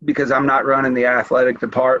because I'm not running the athletic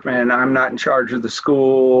department, I'm not in charge of the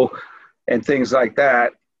school and things like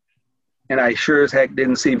that. And I sure as heck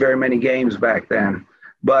didn't see very many games back then,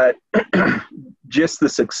 but just the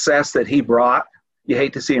success that he brought, you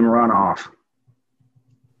hate to see him run off.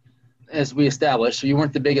 As we established, you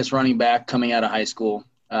weren't the biggest running back coming out of high school.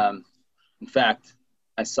 In fact,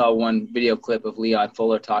 I saw one video clip of Leon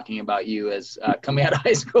Fuller talking about you as coming out of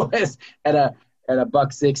high school as at a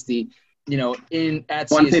 $160. At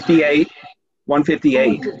 158,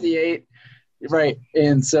 158, right?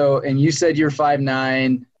 And you said you're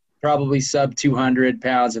 5'9", probably sub 200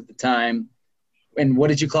 pounds at the time. And what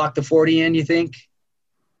did you clock the 40 in? You think?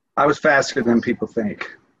 I was faster than people think.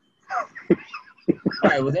 All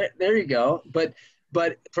right, well there you go. But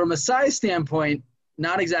from a size standpoint,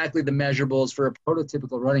 not exactly the measurables for a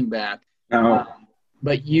prototypical running back. No.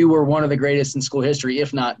 But you were one of the greatest in school history,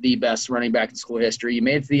 if not the best running back in school history. You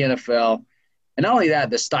made it to the NFL. And not only that,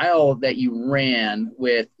 the style that you ran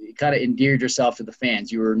with kind of endeared yourself to the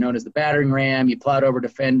fans. You were known as the battering ram. You plowed over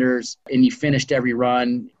defenders, and you finished every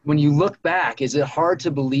run. When you look back, is it hard to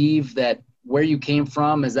believe that where you came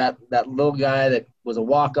from is that little guy that was a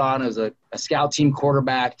walk-on, as a scout team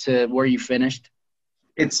quarterback, to where you finished?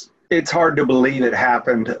 It's hard to believe it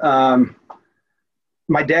happened.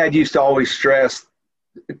 My dad used to always stress –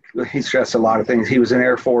 he stressed a lot of things. He was an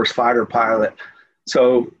Air Force fighter pilot.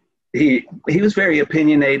 So he was very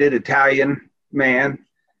opinionated Italian man.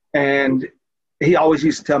 And he always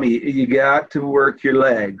used to tell me, you got to work your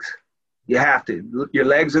legs. You have to. Your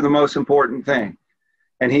legs are the most important thing.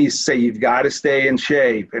 And he'd say, you've got to stay in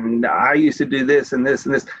shape. And I used to do this and this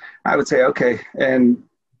and this. I would say, okay. And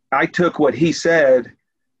I took what he said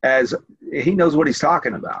as he knows what he's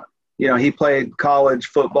talking about. He played college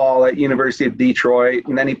football at University of Detroit,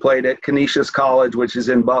 and then he played at Canisius College, which is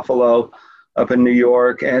in Buffalo, up in New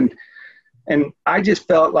York. And I just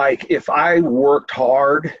felt like if I worked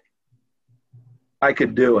hard, I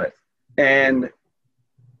could do it. And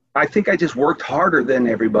I think I just worked harder than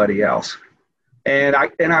everybody else. And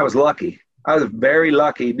I was lucky. I was very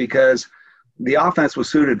lucky because the offense was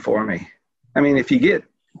suited for me. I mean, if you get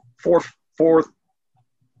four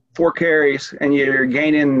carries and you're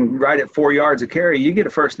gaining right at 4 yards a carry, you get a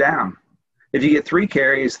first down. If you get 3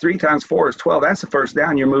 carries, 3 times 4 is 12. That's the first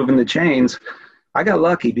down. You're moving the chains. I got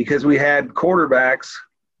lucky because we had quarterbacks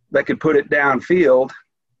that could put it downfield.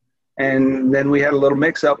 And then we had a little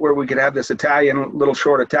mix up where we could have this little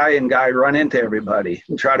short Italian guy run into everybody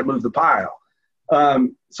and try to move the pile.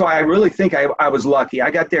 So I really think I was lucky.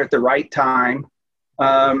 I got there at the right time.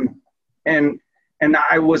 And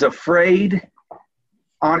I was afraid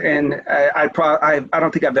I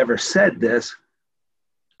don't think I've ever said this.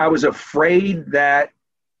 I was afraid that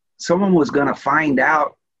someone was going to find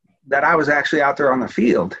out that I was actually out there on the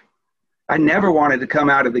field. I never wanted to come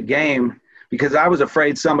out of the game because I was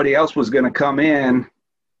afraid somebody else was going to come in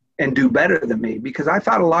and do better than me, because I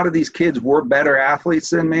thought a lot of these kids were better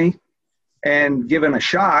athletes than me, and given a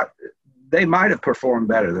shot, they might have performed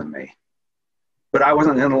better than me. But I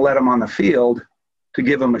wasn't going to let them on the field to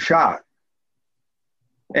give them a shot.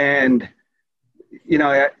 And,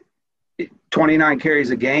 29 carries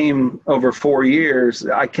a game over 4 years,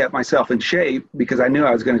 I kept myself in shape because I knew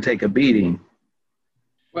I was going to take a beating.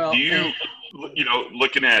 Well,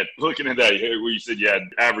 looking at that, where you said you had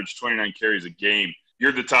average 29 carries a game,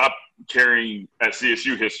 you're the top carrying at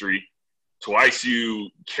CSU history. Twice you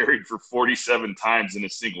carried for 47 times in a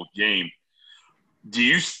single game. Do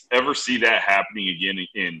you ever see that happening again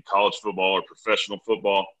in college football or professional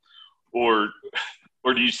football? Or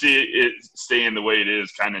Or do you see it staying the way it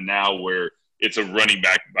is kind of now where it's a running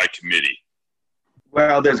back by committee?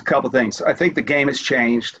 Well, there's a couple things. I think the game has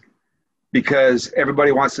changed because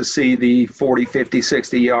everybody wants to see the 40, 50,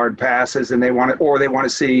 60-yard passes, and they want to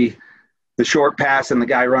see the short pass and the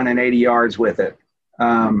guy running 80 yards with it.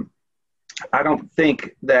 I don't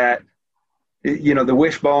think that, the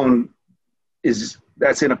wishbone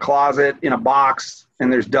that's in a closet, in a box,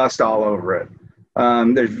 and there's dust all over it.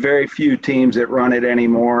 There's very few teams that run it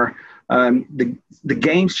anymore. The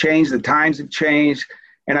game's changed, the times have changed,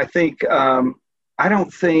 and I think I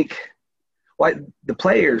don't think the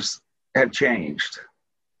players have changed.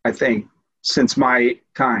 I think since my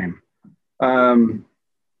time,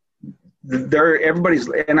 everybody's,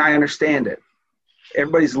 and I understand it.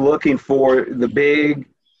 Everybody's looking for the big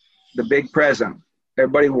present.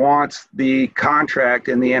 Everybody wants the contract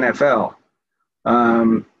in the NFL.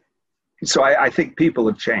 So I think people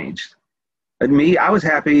have changed. And me, I was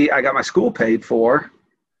happy I got my school paid for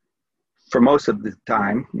most of the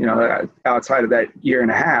time, outside of that year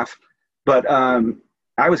and a half. But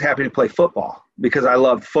I was happy to play football because I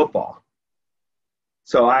loved football.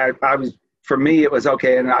 So I was, for me, it was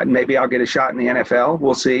okay, and maybe I'll get a shot in the NFL.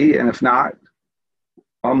 We'll see. And if not,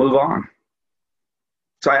 I'll move on.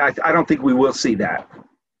 So I don't think we will see that.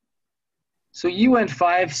 So you went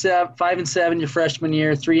 5-7 your freshman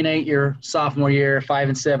year, 3-8 your sophomore year,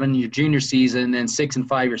 5-7 your junior season, then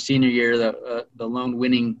 6-5 your senior year, the lone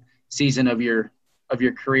winning season of your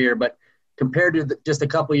career. But compared to just a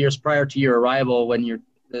couple of years prior to your arrival, when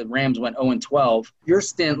the Rams went 0-12, your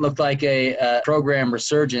stint looked like a program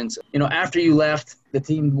resurgence. After you left, the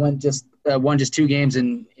team won just 2 games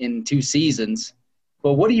in 2 seasons.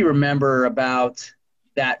 But what do you remember about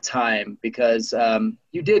that time? Because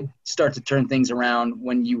you did start to turn things around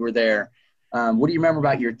when you were there. What do you remember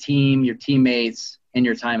about your team, your teammates, and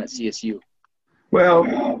your time at CSU?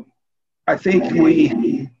 Well, I think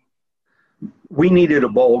we needed a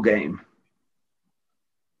bowl game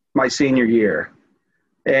my senior year,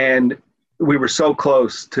 and we were so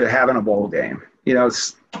close to having a bowl game.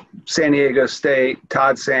 San Diego State,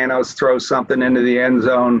 Todd Santos throws something into the end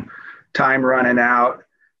zone, time running out,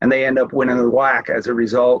 and they end up winning the WAC as a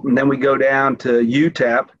result. And then we go down to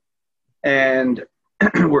UTEP, and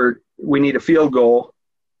we need a field goal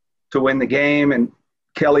to win the game, and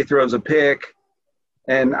Kelly throws a pick,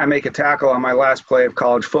 and I make a tackle on my last play of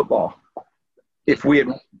college football. If we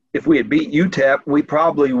had beat UTEP, we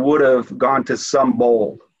probably would have gone to some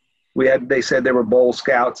bowl. They said there were bowl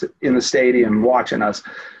scouts in the stadium watching us.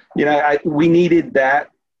 We needed that,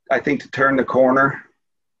 I think, to turn the corner.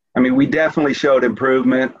 I mean, we definitely showed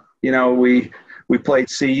improvement. We played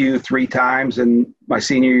CU 3 times, and my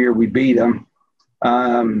senior year we beat them.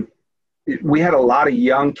 We had a lot of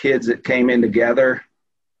young kids that came in together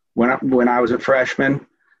when I was a freshman,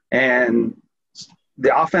 and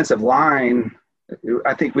the offensive line,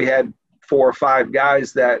 I think we had 4 or 5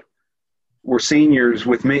 guys that were seniors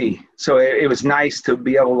with me. So it was nice to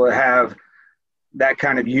be able to have that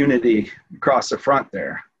kind of unity across the front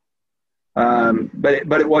there.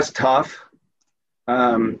 But it was tough.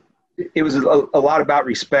 It was a lot about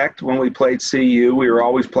respect. When we played CU, we were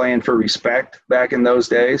always playing for respect back in those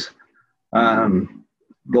days. The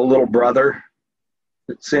little brother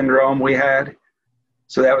syndrome we had.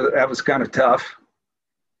 So that was kind of tough.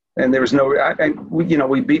 And there was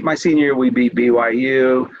we beat my senior year. We beat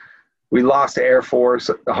BYU. We lost to Air Force,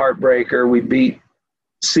 the heartbreaker. We beat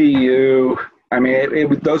CU. I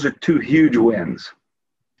mean, those are 2 huge wins.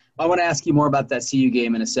 I want to ask you more about that CU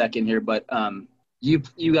game in a second here, but you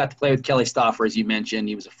got to play with Kelly Stauffer, as you mentioned.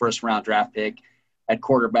 He was a first-round draft pick at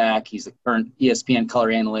quarterback. He's the current ESPN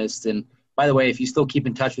color analyst. And by the way, if you still keep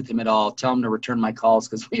in touch with him at all, tell him to return my calls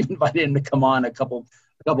because we invited him to come on a couple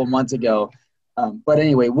months ago. But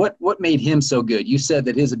anyway, what made him so good? You said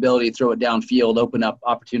that his ability to throw it downfield opened up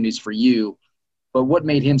opportunities for you, but what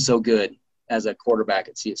made him so good as a quarterback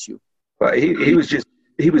at CSU? Well,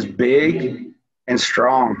 he was big and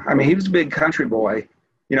strong. I mean, he was a big country boy.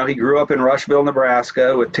 He grew up in Rushville,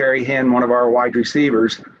 Nebraska with Terry Hinn, one of our wide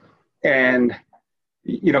receivers. And,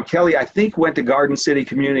 Kelly, I think, went to Garden City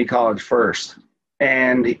Community College first.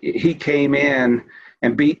 And he came in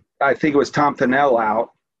and beat, I think it was Tom Thinnell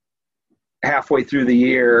out halfway through the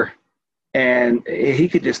year. And he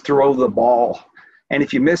could just throw the ball. And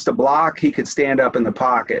if you missed a block, he could stand up in the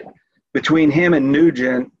pocket. Between him and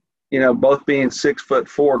Nugent, both being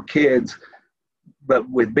 6'4" kids, but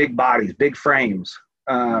with big bodies, big frames.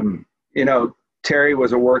 Terry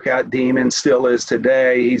was a workout demon, still is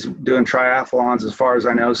today. He's doing triathlons as far as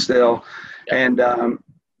I know still. And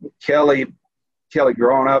Kelly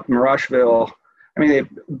growing up in Rushville, I mean,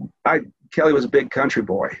 Kelly was a big country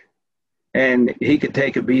boy, and he could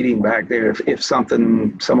take a beating back there if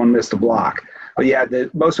someone missed a block. But yeah, the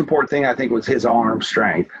most important thing I think was his arm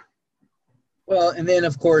strength. Well, and then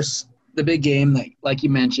of course the big game, like you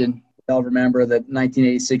mentioned, I'll remember the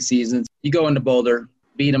 1986 season. You go into Boulder,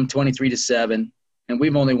 beat them 23-7, and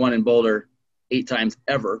we've only won in Boulder 8 times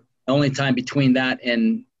ever. The only time between that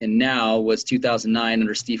and now was 2009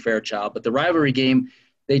 under Steve Fairchild. But the rivalry game,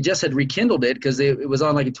 they just had rekindled it because it was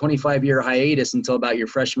on like a 25-year hiatus until about your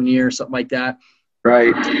freshman year or something like that.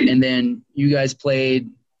 Right. And then you guys played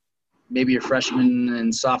maybe your freshman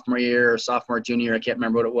and sophomore year or sophomore, junior, I can't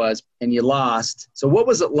remember what it was, and you lost. So what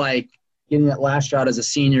was it like getting that last shot as a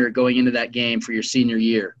senior going into that game for your senior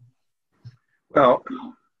year? Well,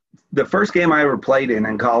 the first game I ever played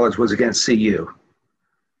in college was against CU.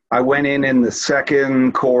 I went in the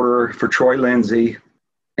second quarter for Troy Lindsay,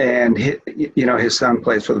 and his son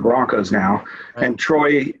plays for the Broncos now. Right. And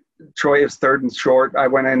Troy is third and short. I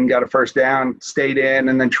went in and got a first down, stayed in,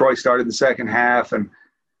 and then Troy started the second half, and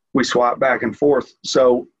we swapped back and forth.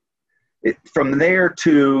 So from there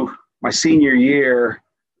to my senior year,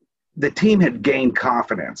 the team had gained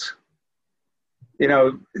confidence.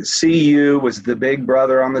 CU was the big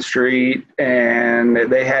brother on the street, and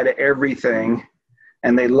they had everything,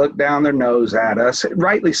 and they looked down their nose at us,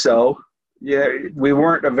 rightly so. Yeah, we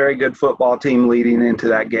weren't a very good football team leading into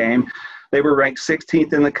that game. They were ranked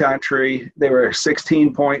 16th in the country. They were a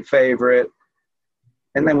 16-point favorite.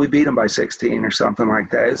 And then we beat them by 16 or something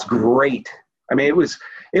like that. It's great. I mean,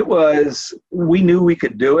 it was, we knew we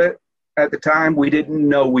could do it at the time. We didn't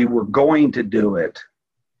know we were going to do it,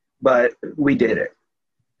 but we did it.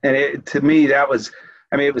 And to me, it was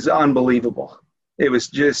unbelievable. It was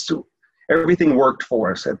just, everything worked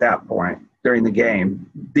for us at that point during the game.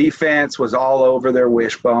 Defense was all over their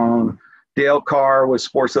wishbone. Dale Carr was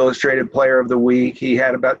Sports Illustrated Player of the Week. He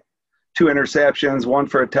had about 2 interceptions, 1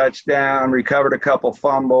 for a touchdown, recovered a couple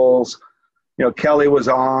fumbles. Kelly was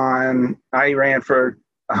on. I ran for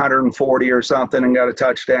 140 or something and got a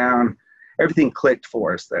touchdown. Everything clicked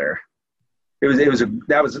for us there.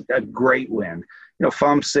 That was a great win.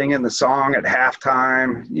 Fum singing the song at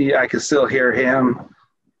halftime. Yeah, I could still hear him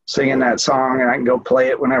singing that song, and I can go play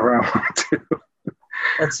it whenever I want to.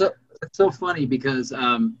 That's so funny because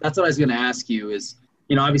that's what I was going to ask you is,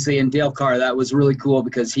 obviously in Dale Carr, that was really cool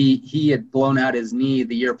because he had blown out his knee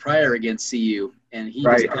the year prior against CU, and he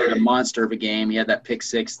just played a monster of a game. He had that pick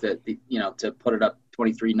six that, to put it up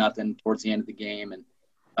 23-0 towards the end of the game.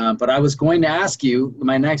 And but I was going to ask you,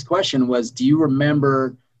 my next question was, do you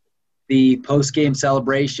remember the post-game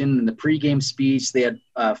celebration and the pre-game speech? They had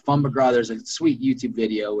Fum McGraw. There's a sweet YouTube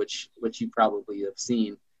video, which you probably have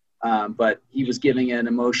seen. But he was giving an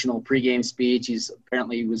emotional pregame speech. He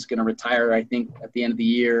was going to retire, I think, at the end of the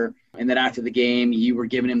year. And then after the game, you were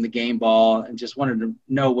giving him the game ball, and just wanted to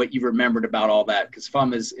know what you remembered about all that, because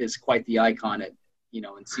Fum is quite the icon at, in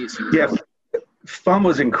CSU. Yeah, Fum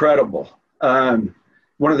was incredible.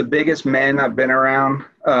 One of the biggest men I've been around.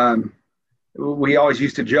 We always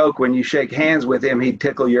used to joke when you shake hands with him, he'd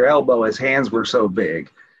tickle your elbow. His hands were so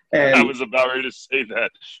big. And I was about ready to say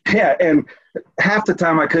that. Yeah, and half the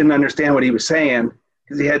time I couldn't understand what he was saying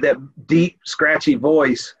because he had that deep, scratchy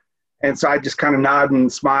voice. And so I just kind of nod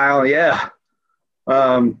and smile, yeah.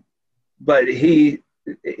 But he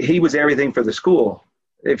was everything for the school,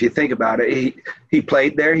 if you think about it. He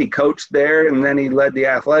played there, he coached there, and then he led the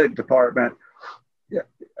athletic department.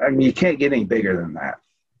 I mean, you can't get any bigger than that.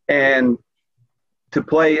 And to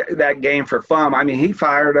play that game for Fum, I mean, he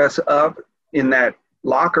fired us up in that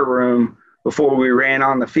locker room before we ran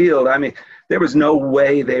on the field. I mean, there was no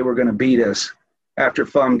way they were going to beat us after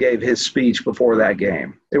Fum gave his speech before that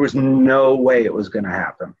game. There was no way it was going to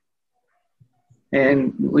happen.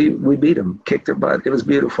 And we beat them, kicked their butt. It was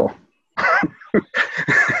beautiful.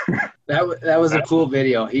 That was a cool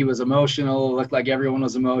video. He was emotional. Looked like everyone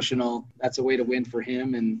was emotional. That's a way to win for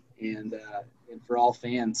him and for all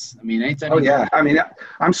fans. I mean, anytime. Oh, yeah. I mean,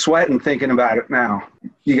 I'm sweating thinking about it now.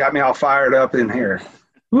 You got me all fired up in here.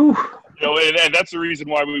 Woo. And that's the reason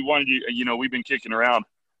why we wanted you. We've been kicking around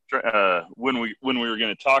when we were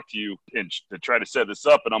going to talk to you and to try to set this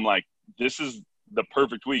up. And I'm like, this is the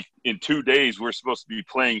perfect week. In 2 days, we're supposed to be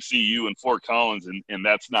playing CU in Fort Collins, and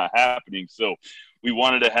that's not happening. So we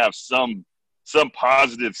wanted to have some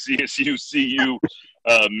positive CSU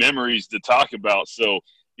memories to talk about. So,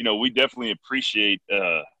 we definitely appreciate,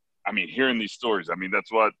 hearing these stories. I mean,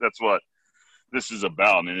 that's what this is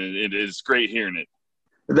about, and it is great hearing it.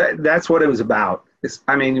 That's what it was about.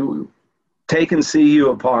 Taking CU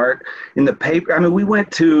apart in the paper. I mean, we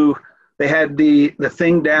went to, they had the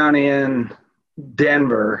thing down in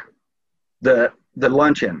Denver, the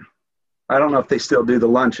luncheon. I don't know if they still do the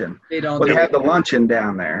luncheon. They don't. But they had the luncheon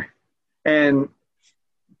down there. And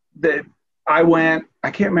I went,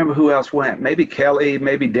 I can't remember who else went, maybe Kelly,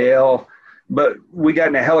 maybe Dale, but we got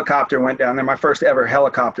in a helicopter and went down there, my first ever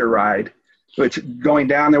helicopter ride, which going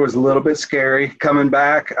down there was a little bit scary. Coming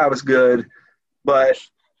back, I was good. But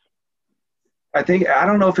I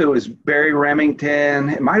don't know if it was Barry Remington.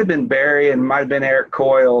 It might have been Barry and it might have been Eric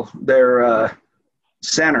Coyle, their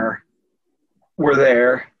center, were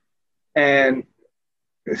there. And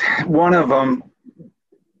one of them,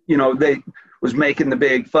 they was making the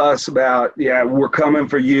big fuss about, yeah, we're coming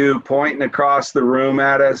for you, pointing across the room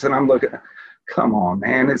at us. And I'm looking, come on,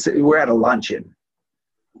 man, we're at a luncheon.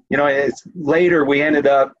 It's later we ended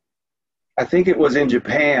up, I think it was in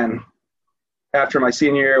Japan after my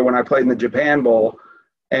senior year when I played in the Japan Bowl,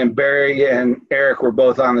 and Barry and Eric were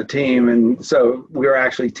both on the team. And so we were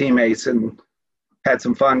actually teammates and had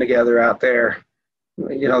some fun together out there.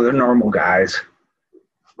 They're normal guys.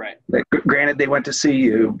 Right. Granted, they went to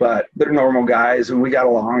CU, but they're normal guys, and we got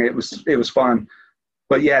along. It was fun.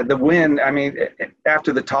 But yeah, the win. I mean,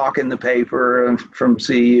 after the talk in the paper and from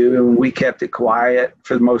CU, we kept it quiet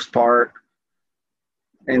for the most part,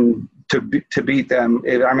 and to beat them,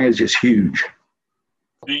 it's just huge.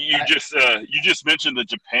 You just mentioned the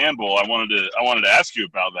Japan Bowl. I wanted to ask you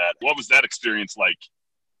about that. What was that experience like?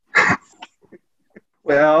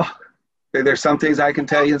 Well, there's some things I can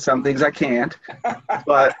tell you and some things I can't,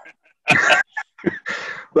 but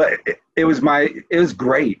it was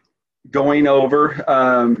great going over,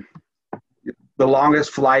 the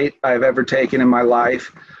longest flight I've ever taken in my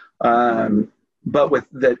life. But with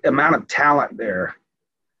the amount of talent there,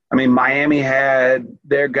 Miami had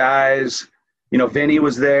their guys, Vinny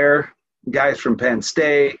was there, guys from Penn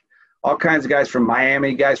State, all kinds of guys from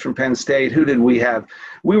Miami, guys from Penn State. Who did we have?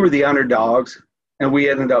 We were the underdogs. And we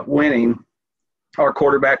ended up winning. Our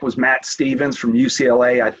quarterback was Matt Stevens from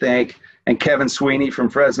UCLA, I think, and Kevin Sweeney from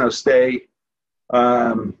Fresno State.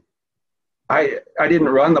 I didn't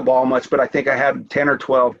run the ball much, but I think I had 10 or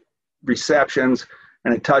 12 receptions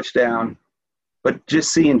and a touchdown. But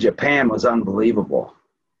just seeing Japan was unbelievable.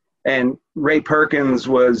 And Ray Perkins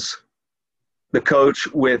was the coach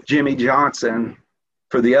with Jimmy Johnson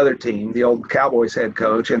for the other team, the old Cowboys head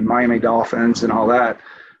coach and Miami Dolphins and all that.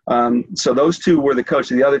 So those two were the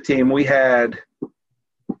coach of the other team. We had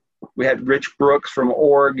Rich Brooks from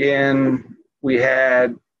Oregon. We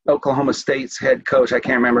had Oklahoma State's head coach. I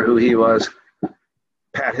can't remember who he was.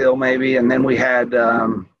 Pat Hill maybe. And then we had,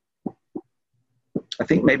 I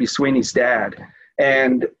think maybe Sweeney's dad.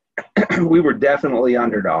 And we were definitely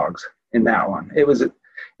underdogs in that one.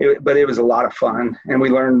 But it was a lot of fun. And we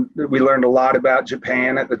learned a lot about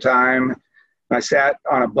Japan at the time. I sat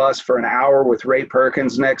on a bus for an hour with Ray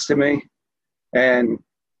Perkins next to me, and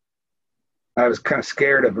I was kind of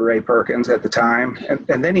scared of Ray Perkins at the time.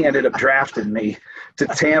 And then he ended up drafting me to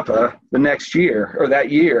Tampa the next year or that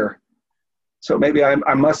year. So maybe I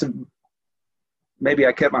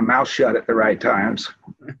kept my mouth shut at the right times.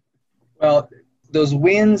 Well, those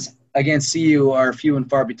wins against CU are few and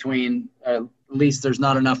far between. At least there's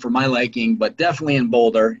not enough for my liking, but definitely in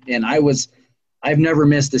Boulder. And I've never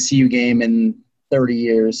missed a CU game in 30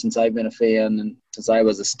 years since I've been a fan and since I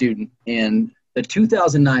was a student. And the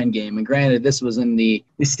 2009 game, and granted this was in the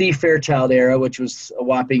Steve Fairchild era, which was a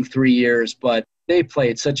whopping 3 years, but they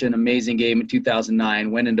played such an amazing game in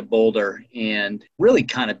 2009, went into Boulder and really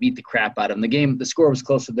kind of beat the crap out of them. The score was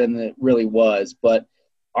closer than it really was, but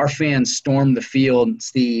our fans stormed the field,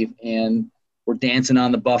 Steve, and we're dancing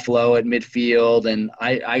on the Buffalo at midfield, and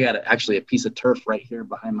I got actually a piece of turf right here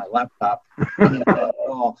behind my laptop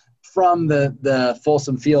from the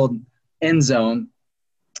Folsom Field end zone.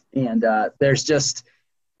 And there's just,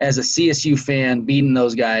 as a CSU fan, beating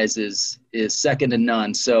those guys is second to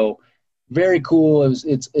none. So very cool.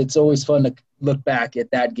 It's always fun to look back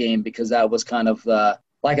at that game because that was kind of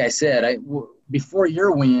like I said, before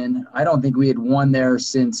your win, I don't think we had won there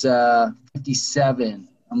since 57.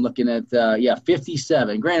 I'm looking at,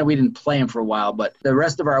 57. Granted, we didn't play them for a while, but the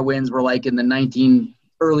rest of our wins were like in the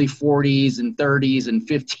early 40s and 30s and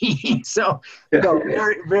 15. So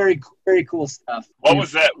very, very, very cool stuff. What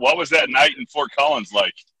was that night in Fort Collins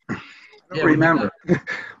like? I don't remember.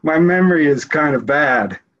 My memory is kind of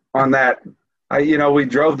bad on that. We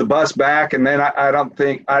drove the bus back, and then I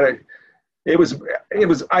think it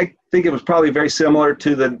was probably very similar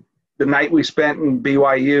to the night we spent in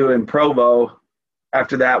BYU and Provo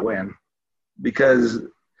after that win, because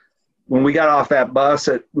when we got off that bus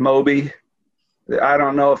at Moby, I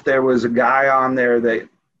don't know if there was a guy on there that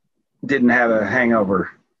didn't have a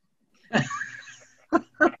hangover.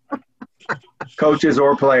 Coaches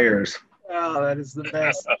or players. Oh, that is the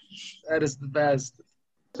best. That is the best.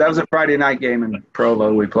 That was a Friday night game in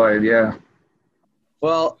Provo we played, yeah.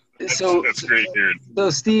 Well, That's so great hearing. So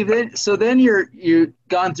Steve, then you've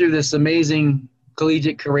gone through this amazing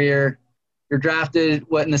collegiate career. You're drafted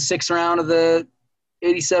in the 6th round of the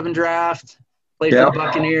 '87 draft. Played for the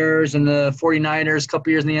Buccaneers and the 49ers. A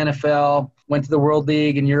couple years in the NFL. Went to the World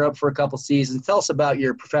League in Europe for a couple seasons. Tell us about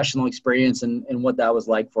your professional experience and what that was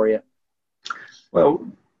like for you. Well,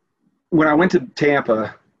 when I went to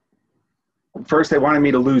Tampa, first they wanted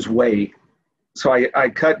me to lose weight, so I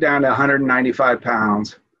cut down to 195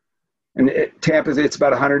 pounds. And Tampa, it's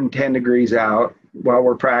about 110 degrees out while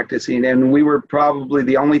we're practicing. And we were probably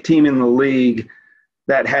the only team in the league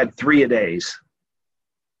that had 3-a-days.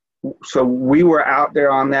 So we were out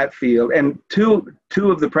there on that field. And two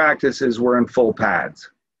of the practices were in full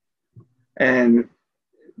pads. And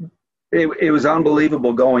it was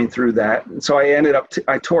unbelievable going through that. And so I ended up,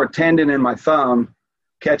 I tore a tendon in my thumb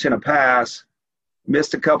catching a pass,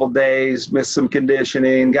 missed a couple days, missed some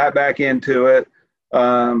conditioning, got back into it.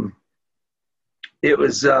 It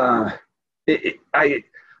was I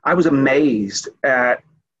was amazed at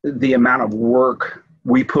the amount of work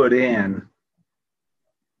we put in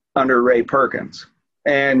under Ray Perkins.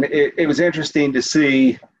 And it was interesting to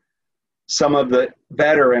see some of the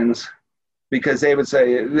veterans, because they would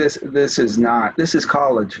say, this is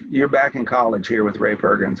college. You're back in college here with Ray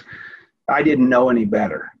Perkins. I didn't know any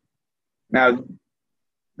better. Now,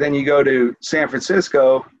 then you go to San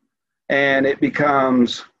Francisco and it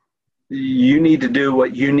becomes, you need to do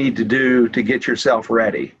what you need to do to get yourself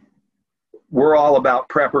ready. We're all about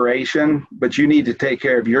preparation, but you need to take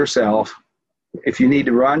care of yourself. If you need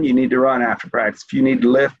to run, you need to run after practice. If you need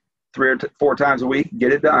to lift 3 or 4 times a week,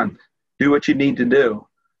 get it done. Do what you need to do.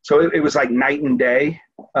 So it was like night and day.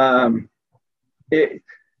 It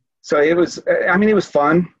was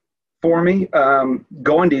fun for me.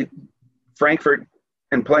 Going to Frankfurt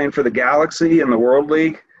and playing for the Galaxy in the World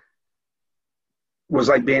League was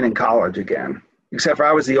like being in college again, except for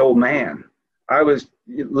I was the old man. I was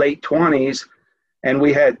late 20s, and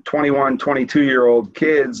we had 21, 22-year-old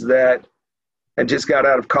kids that had just got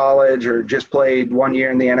out of college or just played 1 year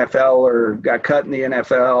in the NFL or got cut in the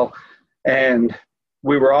NFL. And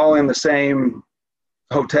we were all in the same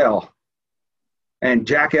hotel. And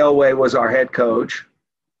Jack Elway was our head coach.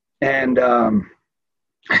 And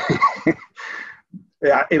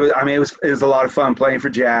it was a lot of fun playing for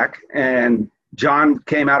Jack. And John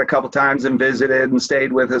came out a couple times and visited and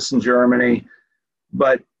stayed with us in Germany.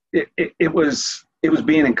 But it was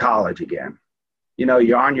being in college again. You know,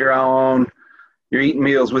 you're on your own. You're eating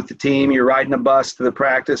meals with the team. You're riding a bus to the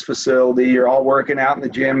practice facility. You're all working out in the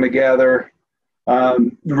gym together.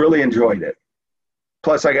 Really enjoyed it.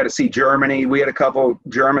 Plus, I got to see Germany. We had a couple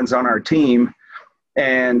Germans on our team.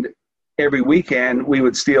 And every weekend, we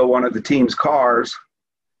would steal one of the team's cars.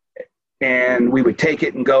 And we would take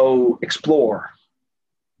it and go explore.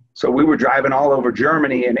 So we were driving all over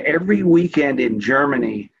Germany. And every weekend in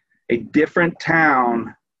Germany, a different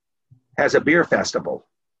town has a beer festival.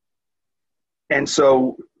 And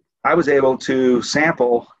so I was able to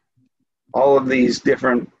sample all of these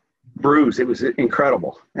different brews. It was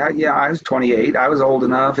incredible. I was 28. I was old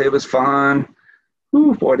enough. It was fun.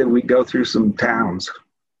 Ooh, boy, did we go through some towns.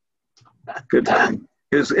 Good time.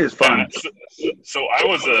 It was fun. So I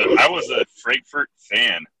was a Frankfurt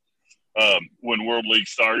fan when World League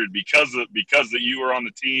started because that you were on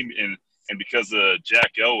the team and because of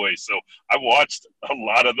Jack Elway. So I watched a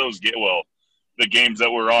lot of those the games that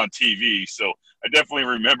were on TV. So I definitely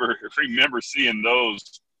remember seeing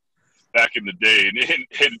those back in the day, and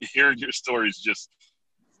hearing your stories. Just,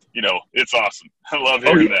 it's awesome. I love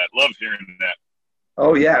hearing that. Love hearing that.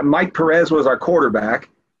 Oh yeah, Mike Perez was our quarterback.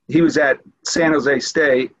 He was at San Jose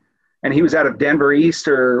State, and he was out of Denver East,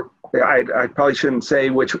 or I probably shouldn't say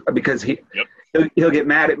which, because he'll get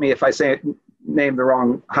mad at me if I name the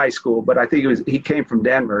wrong high school. But I think he came from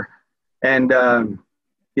Denver, and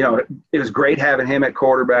it was great having him at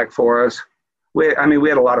quarterback for us. We had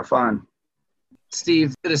a lot of fun.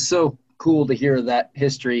 Steve, it is so cool to hear that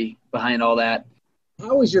history behind all that.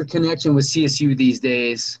 How is your connection with CSU these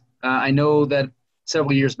days? I know that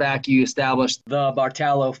several years back you established the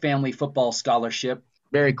Bartalo Family Football Scholarship.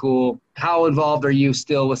 Very cool. How involved are you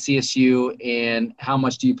still with CSU, and how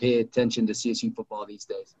much do you pay attention to CSU football these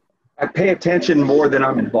days? I pay attention more than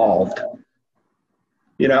I'm involved.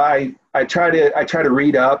 I try to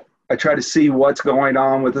read up. I try to see what's going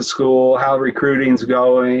on with the school, how recruiting's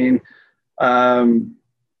going.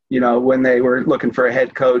 When they were looking for a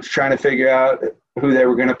head coach, trying to figure out who they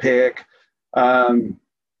were going to pick.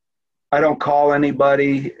 I don't call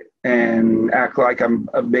anybody and act like I'm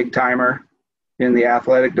a big timer in the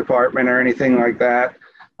athletic department or anything like that.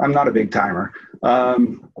 I'm not a big timer.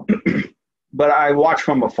 But I watch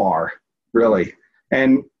from afar, really.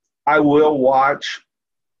 And I will watch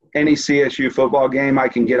any CSU football game I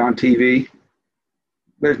can get on TV.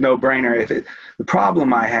 There's no brainer. The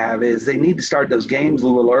problem I have is they need to start those games a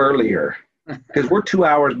little earlier because we're 2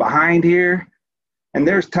 hours behind here. And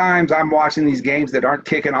there's times I'm watching these games that aren't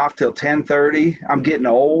kicking off till 10:30. I'm getting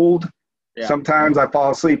old. Yeah. Sometimes I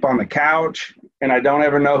fall asleep on the couch and I don't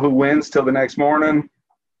ever know who wins till the next morning.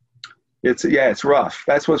 It's rough.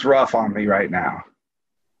 That's what's rough on me right now.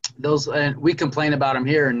 And we complain about them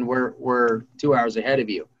here, and we're 2 hours ahead of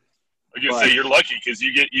you. I was gonna say you're lucky because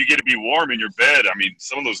you get to be warm in your bed. I mean,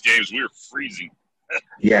 some of those games we were freezing.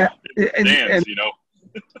 Yeah, and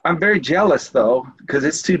I'm very jealous though because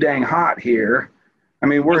it's too dang hot here. I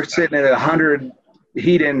mean, we're sitting at 100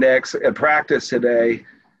 heat index at practice today,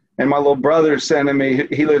 and my little brother's sending me.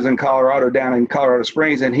 He lives in Colorado, down in Colorado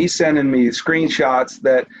Springs, and he's sending me screenshots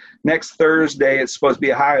that next Thursday it's supposed to be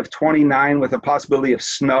a high of 29 with a possibility of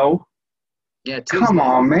snow. Yeah, Tuesday. Come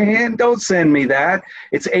on, man. Don't send me that.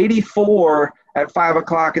 It's 84 at 5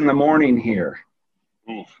 o'clock in the morning here.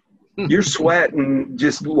 You're sweating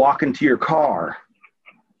just walking to your car.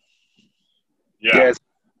 Yeah.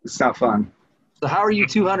 It's not fun. So how are you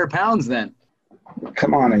 200 pounds then?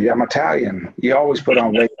 Come on, I'm Italian. You always put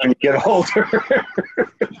on weight when you get older.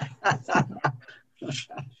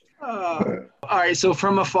 All right, so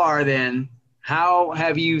from afar then, how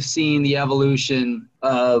have you seen the evolution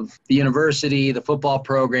of the university, the football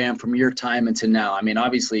program from your time into now? I mean,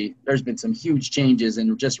 obviously, there's been some huge changes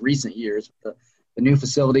in just recent years. The new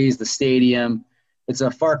facilities, the stadium. It's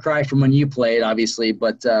a far cry from when you played, obviously,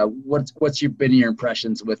 but what's been your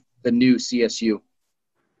impressions with the new CSU?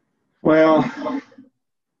 Well,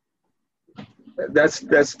 that's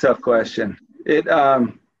a tough question. I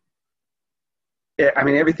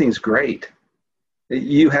mean, everything's great.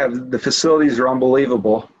 You have the facilities are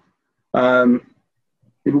unbelievable.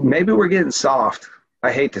 Maybe we're getting soft.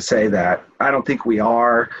 I hate to say that. I don't think we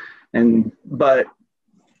are. But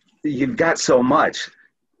you've got so much.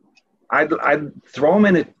 I'd throw them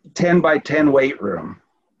in a 10 by 10 weight room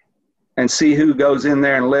and see who goes in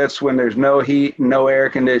there and lifts when there's no heat, no air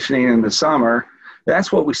conditioning in the summer.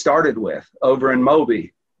 That's what we started with over in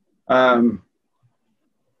Moby. The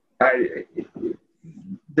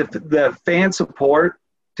fan support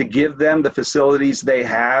to give them the facilities they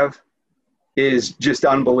have is just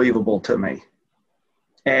unbelievable to me.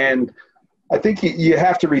 And I think you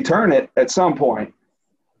have to return it at some point.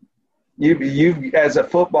 You as a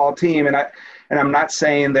football team, and I'm not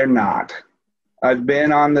saying they're not. I've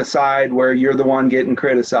been on the side where you're the one getting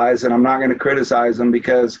criticized, and I'm not going to criticize them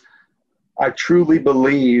because I truly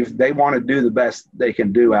believe they want to do the best they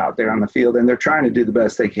can do out there on the field, and they're trying to do the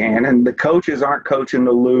best they can. And the coaches aren't coaching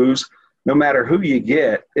to lose. No matter who you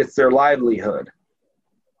get, it's their livelihood.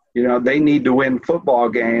 You know, they need to win football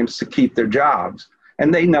games to keep their jobs,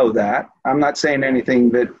 and they know that. I'm not saying anything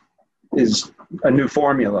that is a new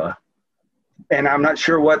formula, and I'm not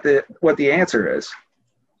sure what the answer is.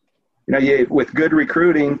 You know, with good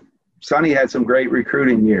recruiting, Sonny had some great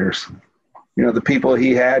recruiting years. You know, the people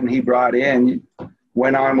he had and he brought in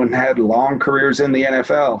went on and had long careers in the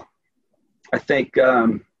NFL. I think,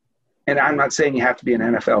 and I'm not saying you have to be an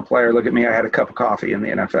NFL player. Look at me. I had a cup of coffee in the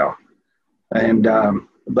NFL.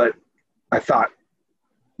 But I thought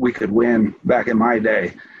we could win back in my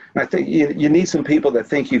day. And I think you need some people that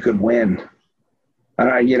think you could win.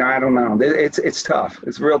 I don't know. It's tough.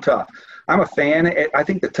 It's real tough. I'm a fan. I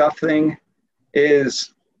think the tough thing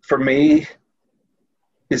is, for me,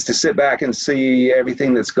 is to sit back and see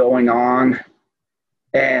everything that's going on.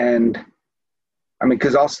 And, I mean,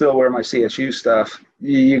 because I'll still wear my CSU stuff.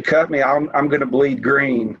 You cut me, I'm going to bleed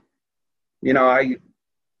green. You know,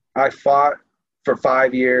 I fought for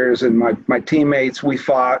 5 years, and my teammates, we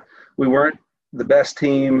fought. We weren't the best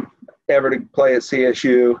team ever to play at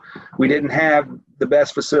CSU. We didn't have the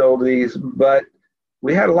best facilities, but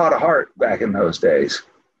we had a lot of heart back in those days.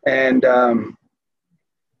 And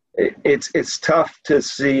it's tough to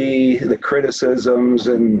see the criticisms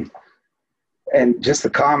and just the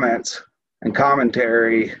comments and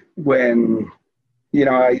commentary when, you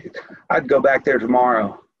know, I'd go back there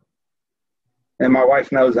tomorrow. And my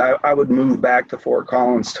wife knows I would move back to Fort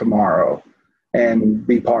Collins tomorrow and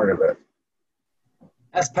be part of it.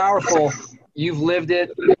 That's powerful. You've lived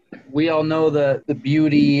it. We all know the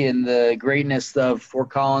beauty and the greatness of Fort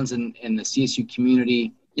Collins and the CSU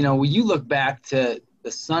community. You know, when you look back to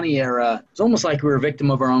the Sonny era, it's almost like we were a victim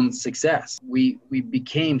of our own success. We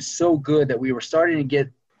became so good that we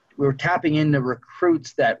we were tapping into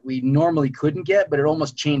recruits that we normally couldn't get, but it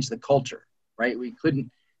almost changed the culture, right? We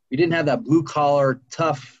didn't have that blue collar,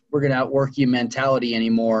 tough, we're going to outwork you mentality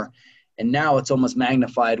anymore. And now it's almost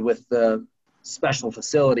magnified with the special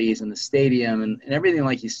facilities and the stadium and everything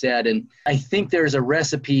like you said. And I think there's a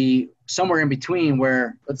recipe somewhere in between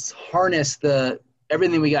where let's harness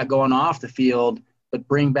everything we got going off the field, but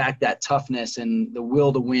bring back that toughness and the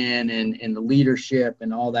will to win and the leadership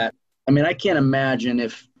and all that. I mean, I can't imagine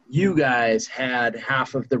if you guys had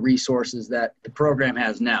half of the resources that the program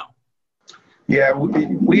has now. Yeah,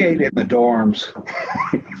 we ate in the dorms.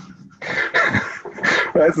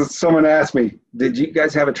 Someone asked me, did you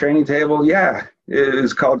guys have a training table? Yeah, it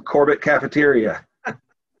was called Corbett Cafeteria.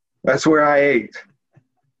 That's where I ate.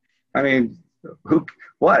 I mean,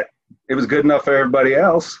 what? It was good enough for everybody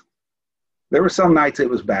else. There were some nights it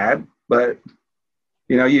was bad, but,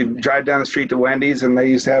 you drive down the street to Wendy's and they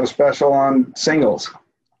used to have a special on singles.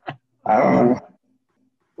 I don't know.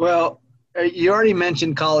 Well, you already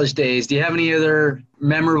mentioned college days. Do you have any other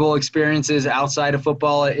memorable experiences outside of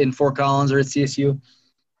football in Fort Collins or at CSU?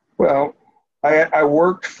 Well, I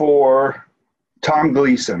worked for Tom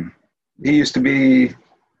Gleason. He used to be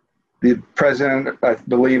the president, I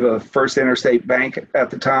believe, of First Interstate Bank at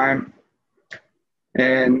the time.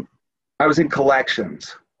 And I was in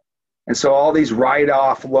collections. And so all these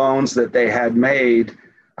write-off loans that they had made,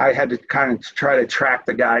 I had to kind of try to track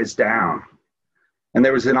the guys down. And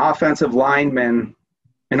there was an offensive lineman,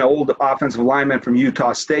 an old offensive lineman from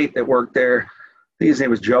Utah State that worked there. I think his name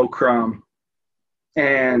was Joe Crum.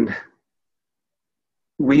 And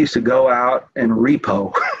we used to go out and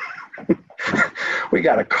repo. We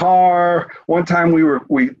got a car. One time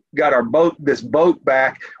we got this boat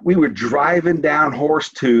back. We were driving down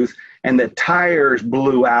Horsetooth and the tires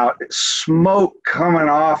blew out. Smoke coming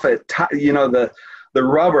off it, the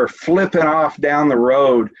rubber flipping off down the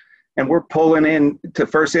road. And we're pulling in to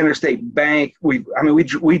First Interstate Bank. We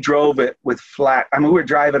drove it with flat. We were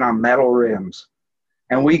driving on metal rims.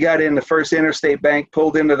 And we got into First Interstate Bank,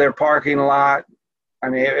 pulled into their parking lot.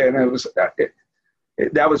 And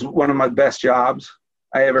that was one of my best jobs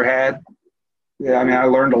I ever had. Yeah, I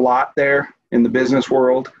learned a lot there in the business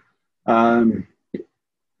world.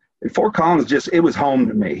 Fort Collins it was home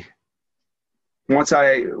to me. Once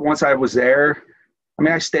I was there,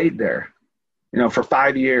 I stayed there, for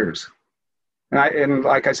 5 years. And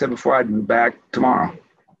like I said before, I'd move back tomorrow.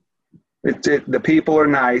 The people are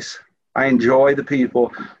nice. I enjoy the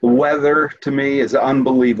people. The weather to me is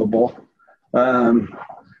unbelievable. And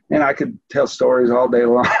I could tell stories all day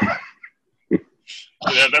long.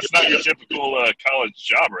 Yeah, that's not your typical college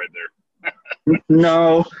job right there.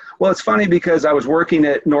 No. Well, it's funny because I was working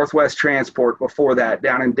at Northwest Transport before that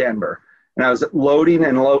down in Denver. And I was loading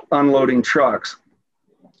and unloading trucks.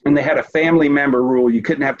 And they had a family member rule. You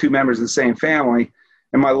couldn't have two members of the same family.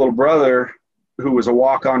 And my little brother, who was a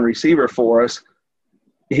walk-on receiver for us,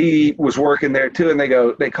 he was working there too. And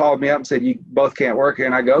they called me up and said, you both can't work here.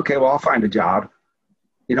 And I go, okay, well, I'll find a job.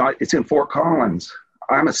 It's in Fort Collins.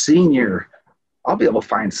 I'm a senior. I'll be able to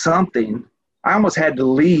find something. I almost had to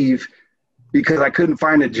leave because I couldn't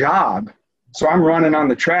find a job. So I'm running on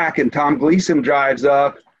the track and Tom Gleason drives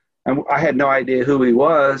up and I had no idea who he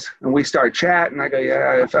was. And we start chatting. I go,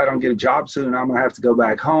 yeah, if I don't get a job soon, I'm going to have to go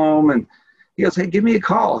back home. And he goes, hey, give me a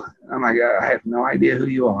call. I'm like, I have no idea who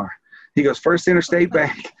you are. He goes, First Interstate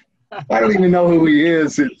Bank. I don't even know who he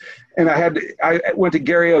is. And I went to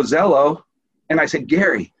Gary Ozello and I said,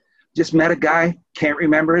 Gary, just met a guy, can't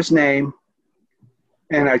remember his name.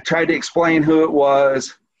 And I tried to explain who it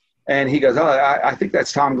was. And he goes, oh, I think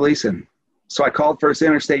that's Tom Gleason. So I called First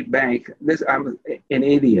Interstate Bank. I'm an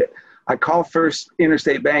idiot. I called First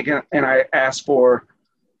Interstate Bank and I asked for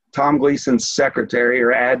Tom Gleason's secretary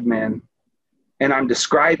or admin. And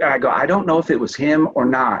I go, I don't know if it was him or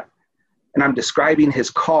not. And I'm describing his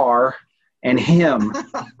car and him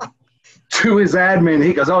to his admin.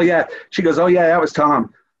 He goes, oh, yeah. She goes, oh, yeah, that was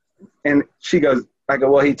Tom. And I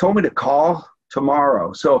go, well, he told me to call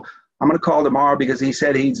tomorrow. So I'm going to call tomorrow because he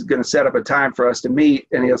said he's going to set up a time for us to meet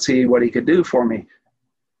and he'll see what he could do for me.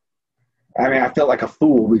 I felt like a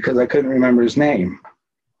fool because I couldn't remember his name.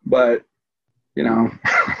 But,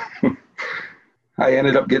 I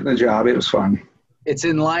ended up getting the job. It was fun. It's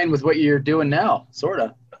in line with what you're doing now, sort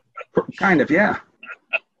of. Kind of, yeah.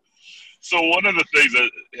 So one of the things that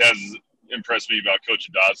has impressed me about Coach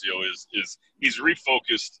Adazio is he's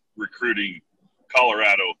refocused recruiting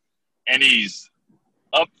Colorado, and he's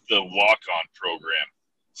upped the walk-on program,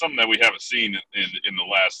 something that we haven't seen in the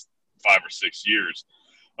last 5 or 6 years.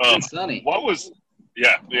 Since Sonny.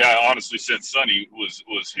 Honestly, since Sonny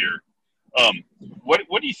was here.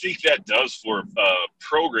 What do you think that does for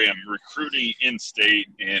program recruiting in state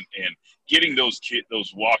and getting those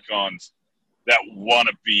walk-ons that want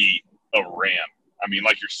to be a Ram? I mean,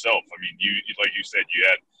 like yourself. I mean, like you said, you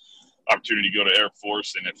had opportunity to go to Air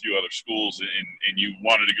Force and a few other schools, and you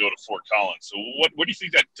wanted to go to Fort Collins. So what do you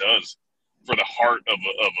think that does for the heart of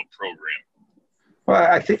a program?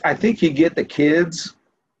 Well, I think you get the kids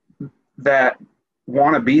that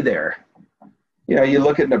want to be there. You know, you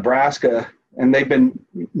look at Nebraska, and they've been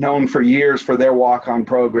known for years for their walk-on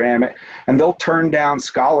program, and they'll turn down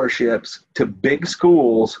scholarships to big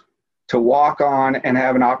schools to walk on and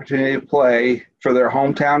have an opportunity to play for their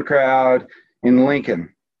hometown crowd in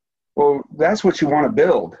Lincoln. Well, that's what you want to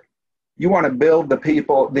build. You want to build the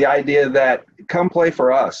people, the idea that come play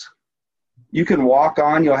for us. You can walk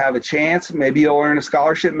on, you'll have a chance. Maybe you'll earn a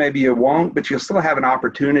scholarship, maybe you won't, but you'll still have an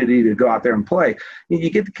opportunity to go out there and play. You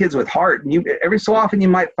get the kids with heart, and every so often you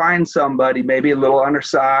might find somebody maybe a little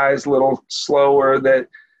undersized, a little slower, that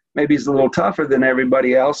maybe is a little tougher than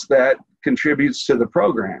everybody else that contributes to the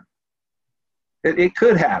program. It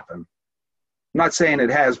could happen. I'm not saying it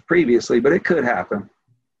has previously, but it could happen.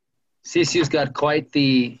 CSU's got quite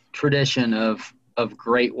the tradition of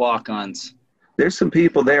great walk-ons. There's some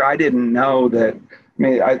people there I didn't know that. I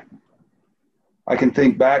mean, I can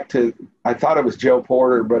think back to, I thought it was Joe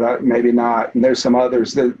Porter, but maybe not. And there's some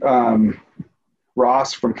others that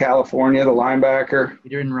Ross from California, the linebacker.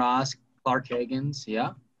 Adrian Ross, Clark Higgins,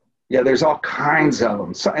 yeah. Yeah, there's all kinds of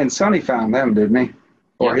them. And Sonny found them, didn't he?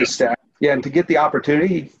 Or his staff. Yeah, and to get the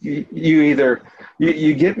opportunity, you either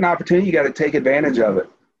get an opportunity, you got to take advantage of it.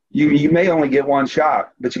 You may only get one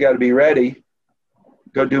shot, but you got to be ready.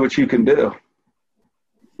 Go do what you can do.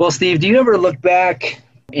 Well, Steve, do you ever look back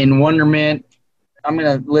in wonderment? I'm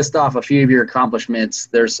going to list off a few of your accomplishments.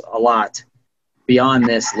 There's a lot beyond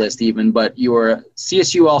this list even, but you were a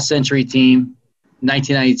CSU All-Century team.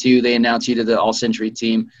 1992, they announced you to the All-Century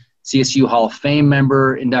team. CSU Hall of Fame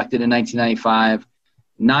member, inducted in 1995.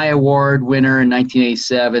 Nye Award winner in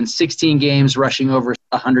 1987. 16 games rushing over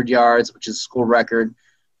 100 yards, which is a school record.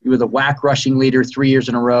 You were the WAC rushing leader 3 years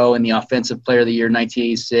in a row and the Offensive Player of the Year in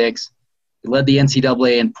 1986. You led the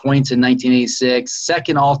NCAA in points in 1986,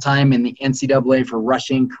 second all-time in the NCAA for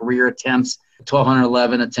rushing career attempts,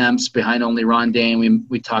 1,211 attempts behind only Ron Dane.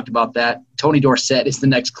 We talked about that. Tony Dorsett is the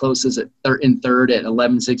next closest in third at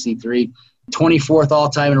 1163. 24th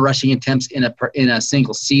all-time in rushing attempts in a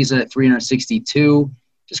single season at 362.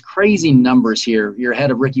 Just crazy numbers here. You're ahead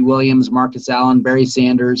of Ricky Williams, Marcus Allen, Barry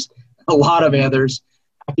Sanders, a lot of others.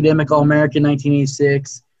 Academic All-American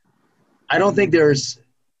 1986. I don't think there's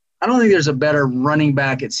a better running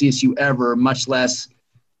back at CSU ever, much less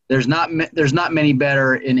there's not many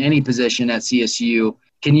better in any position at CSU.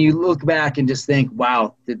 Can you look back and just think,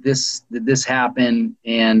 wow, did this happen,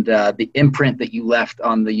 and the imprint that you left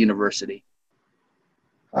on the university?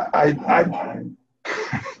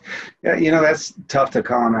 Yeah, that's tough to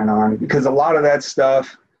comment on, because a lot of that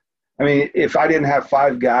stuff, I mean, if I didn't have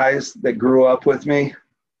 5 guys that grew up with me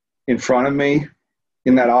in front of me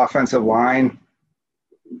in that offensive line,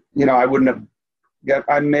 I wouldn't have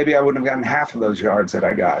gotten half of those yards that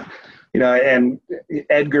I got. And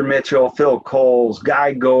Edgar Mitchell, Phil Coles,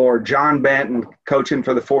 Guy Gore, John Benton coaching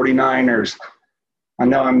for the 49ers. I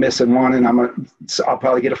know I'm missing one, and I'll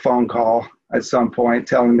probably get a phone call at some point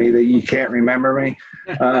telling me that you can't remember me.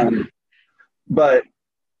 But,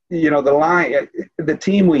 the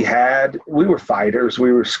team we had, we were fighters.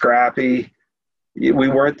 We were scrappy. We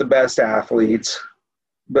weren't the best athletes,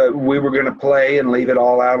 but we were going to play and leave it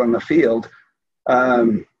all out on the field.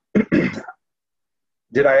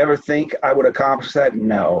 Did I ever think I would accomplish that?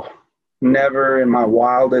 No, never in my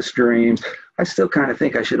wildest dreams. I still kind of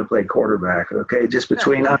think I should have played quarterback, okay, just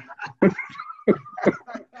between us.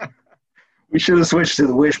 We should have switched to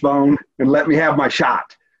the wishbone and let me have my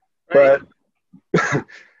shot. Right. But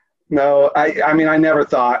no, I mean, I never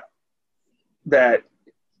thought that.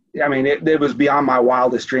 I mean, it was beyond my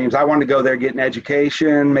wildest dreams. I wanted to go there, get an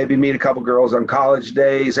education, maybe meet a couple girls on college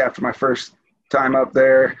days after my first time up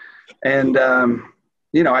there. And,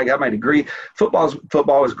 I got my degree. Football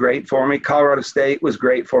was great for me. Colorado State was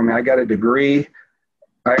great for me. I got a degree.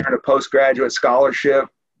 I earned a postgraduate scholarship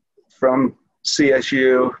from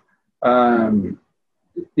CSU. I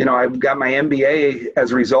got my MBA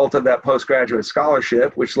as a result of that postgraduate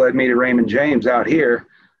scholarship, which led me to Raymond James out here.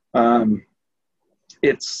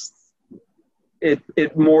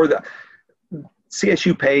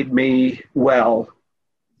 CSU paid me well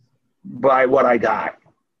by what I got.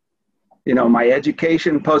 My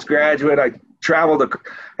education, postgraduate, I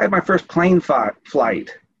had my first plane flight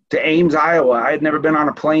to Ames, Iowa. I had never been on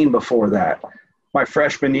a plane before that, my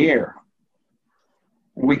freshman year.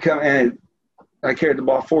 We come and I carried the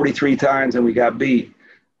ball 43 times and we got beat.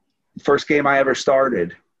 First game I ever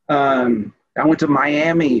started. I went to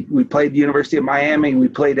Miami. We played the University of Miami. We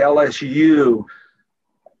played LSU.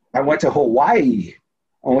 I went to Hawaii.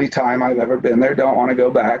 Only time I've ever been there. Don't want to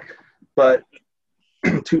go back, but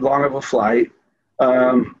too long of a flight.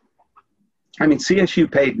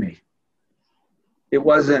 CSU paid me. It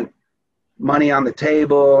wasn't money on the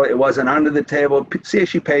table. It wasn't under the table.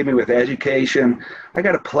 CSU paid me with education. I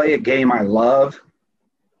got to play a game I love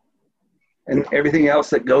and everything else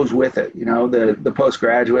that goes with it, the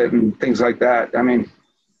postgraduate and things like that. I mean,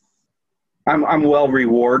 I'm well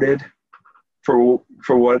rewarded for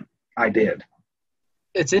what I did.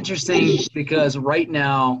 It's interesting because right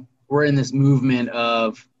now we're in this movement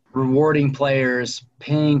of rewarding players,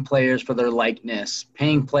 paying players for their likeness,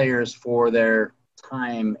 paying players for their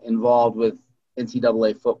time involved with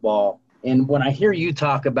NCAA football. And when I hear you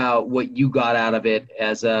talk about what you got out of it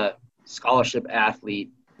as a scholarship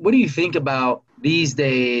athlete, what do you think about these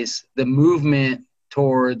days, the movement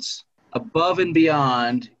towards above and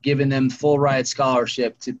beyond giving them full ride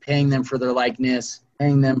scholarship to paying them for their likeness,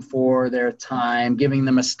 paying them for their time, giving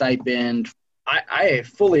them a stipend? I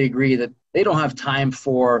fully agree that they don't have time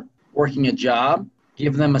for working a job,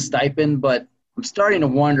 give them a stipend, but I'm starting to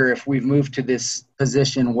wonder if we've moved to this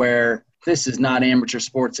position where this is not amateur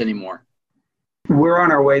sports anymore. We're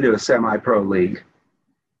on our way to a semi-pro league.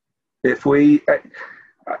 If we're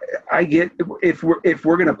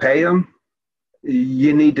going to pay them,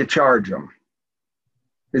 you need to charge them,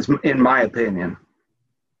 is in my opinion.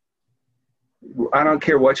 I don't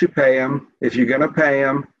care what you pay them. If you're going to pay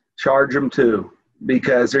them, charge them too,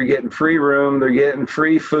 because they're getting free room, they're getting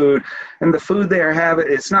free food, and the food they're having,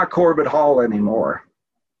 it's not Corbett Hall anymore.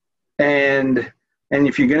 And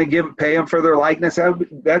if you're going to pay them for their likeness,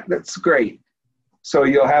 that's great. So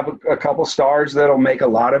you'll have a couple stars that'll make a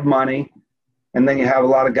lot of money, and then you have a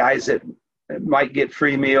lot of guys that might get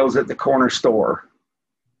free meals at the corner store.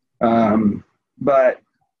 But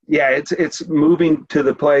yeah, it's moving to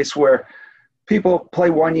the place where people play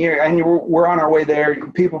 1 year, and we're on our way there.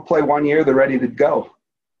 People play 1 year, they're ready to go.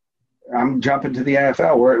 I'm jumping to the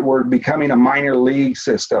NFL. We're becoming a minor league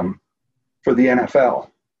system for the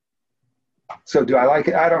NFL. So do I like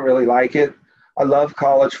it? I don't really like it. I love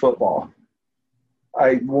college football.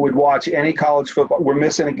 I would watch any college football. We're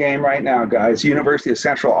missing a game right now, guys. University of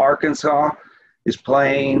Central Arkansas is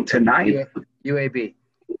playing tonight. UAB.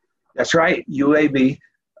 That's right, UAB.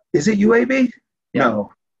 Is it UAB? Yeah.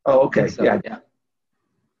 No. Oh, okay. So, yeah.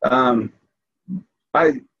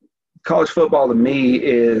 College football to me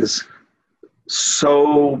is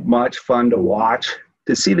so much fun to watch.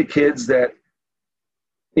 To see the kids that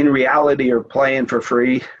in reality are playing for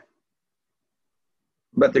free,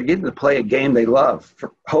 but they're getting to play a game they love,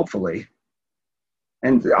 hopefully.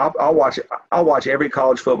 And I'll watch every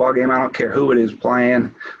college football game. I don't care who it is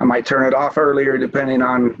playing. I might turn it off earlier depending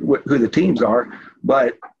on who the teams are,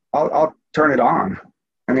 but I'll turn it on.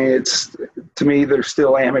 I mean, to me, they're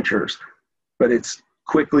still amateurs, but it's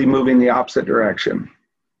quickly moving the opposite direction.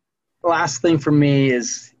 The last thing for me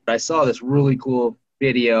is I saw this really cool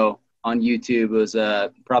video on YouTube. It was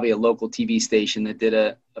probably a local TV station that did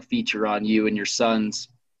a feature on you and your sons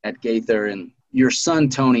at Gaither. And your son,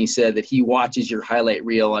 Tony, said that he watches your highlight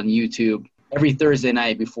reel on YouTube every Thursday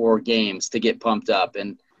night before games to get pumped up.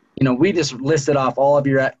 And, we just listed off all of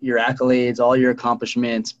your accolades, all your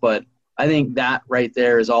accomplishments, but I think that right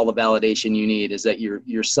there is all the validation you need, is that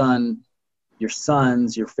your sons,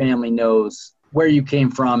 your family knows where you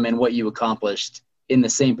came from and what you accomplished in the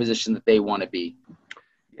same position that they want to be.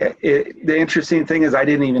 Yeah, the interesting thing is I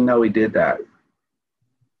didn't even know he did that.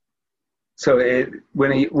 So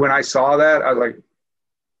when I saw that, I was like,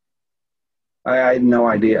 I had no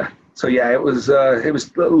idea. So yeah, it was a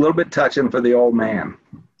little bit touching for the old man.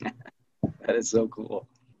 That is so cool.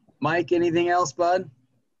 Mike, anything else, bud?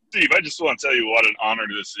 Steve, I just want to tell you what an honor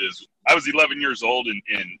this is. I was 11 years old in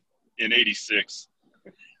 86.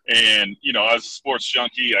 And, I was a sports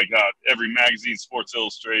junkie. I got every magazine, Sports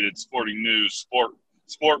Illustrated, Sporting News,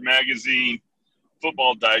 Sport Magazine,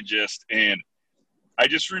 Football Digest. And I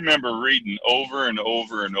just remember reading over and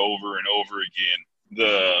over and over and over again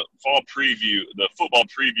the fall preview, the football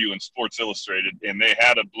preview in Sports Illustrated. And they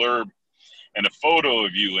had a blurb and a photo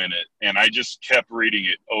of you in it. And I just kept reading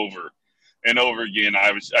it over and over again.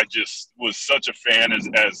 I just was such a fan as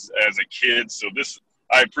a kid. So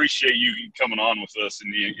I appreciate you coming on with us,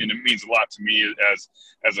 and it means a lot to me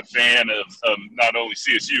as a fan of not only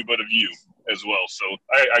CSU but of you as well. So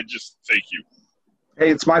I just thank you. Hey,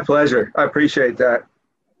 it's my pleasure. I appreciate that.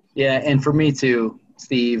 Yeah, and for me too,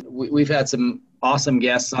 Steve. We've had some awesome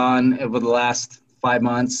guests on over the last 5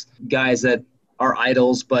 months, guys that are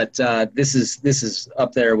idols, but this is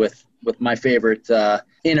up there with my favorite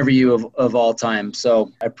interview of all time.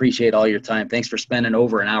 So I appreciate all your time. Thanks for spending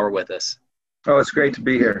over an hour with us. Oh, it's great to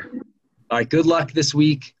be here. All right, good luck this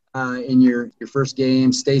week in your first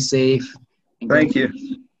game. Stay safe. Thank you.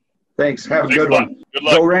 Thanks. Have a good one. Good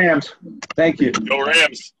luck. Go Rams. Thank you. Go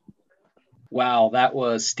Rams. Wow, that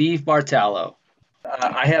was Steve Bartalo.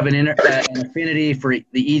 I have an affinity for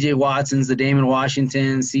the E.J. Watsons, the Damon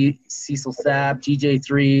Washingtons, Cecil Sapp,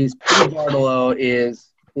 TJ3s. Steve Bartalo is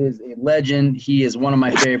a legend. He is one of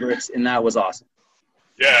my favorites, and that was awesome.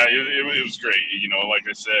 Yeah, it was great. You know, like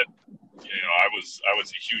I said, I was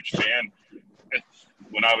a huge fan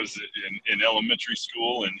when I was in elementary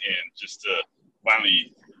school, and just to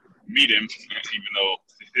finally meet him, even though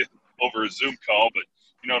over a Zoom call, but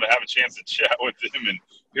to have a chance to chat with him and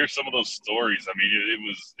hear some of those stories. I mean,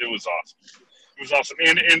 it was awesome. It was awesome,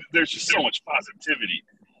 and there's just so much positivity,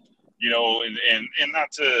 and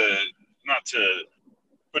not to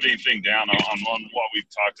put anything down on what we've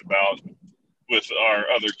talked about with our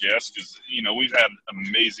other guests, because we've had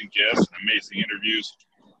amazing guests and amazing interviews,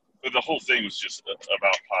 but the whole thing was just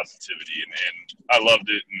about positivity, and I loved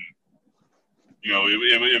it, and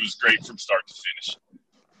it was great from start to finish.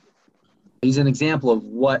 He's an example of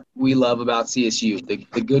what we love about CSU,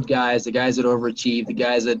 the good guys, the guys that overachieve, the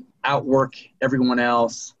guys that outwork everyone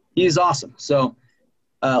else. He's awesome. So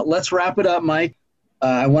let's wrap it up, Mike.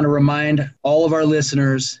 I want to remind all of our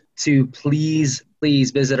listeners to please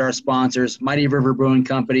visit our sponsors, Mighty River Brewing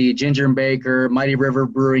Company, Ginger and Baker, Mighty River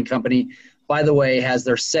Brewing Company. By the way, has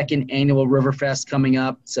their second annual Riverfest coming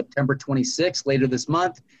up September 26th, later this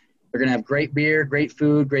month. They're going to have great beer, great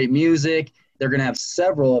food, great music. They're going to have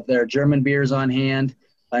several of their German beers on hand,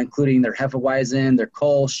 including their Hefeweizen, their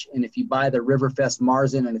Kolsch. And if you buy the Riverfest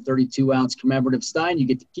Marzen in a 32-ounce commemorative stein, you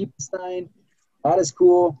get to keep the stein. That is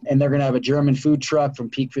cool. And they're going to have a German food truck from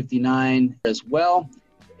Peak 59 as well.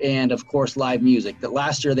 And, of course, live music. That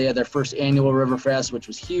last year they had their first annual Riverfest, which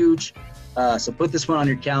was huge. So put this one on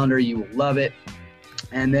your calendar. You will love it.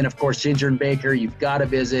 And then, of course, Ginger and Baker, you've got to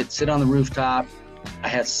visit. Sit on the rooftop. I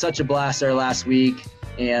had such a blast there last week.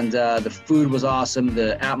 And the food was awesome.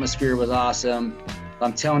 The atmosphere was awesome.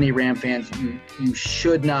 I'm telling you, Ram fans, you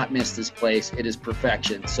should not miss this place. It is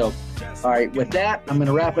perfection. So, all right, with that, I'm going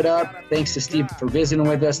to wrap it up. Thanks to Steve for visiting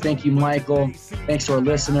with us. Thank you, Michael. Thanks to our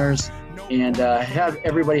listeners. And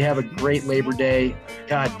everybody have a great Labor Day.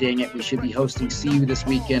 God dang it, we should be hosting CU this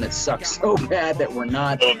weekend. It sucks so bad that we're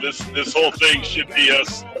not. So this whole thing should be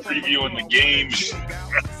us previewing the games.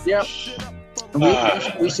 Yep. And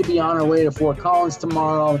we should be on our way to Fort Collins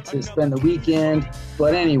tomorrow to spend the weekend.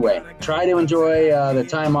 But anyway, try to enjoy the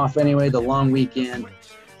time off anyway, the long weekend.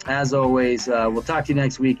 As always, we'll talk to you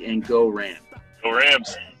next week, and go Rams. Go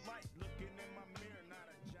Rams.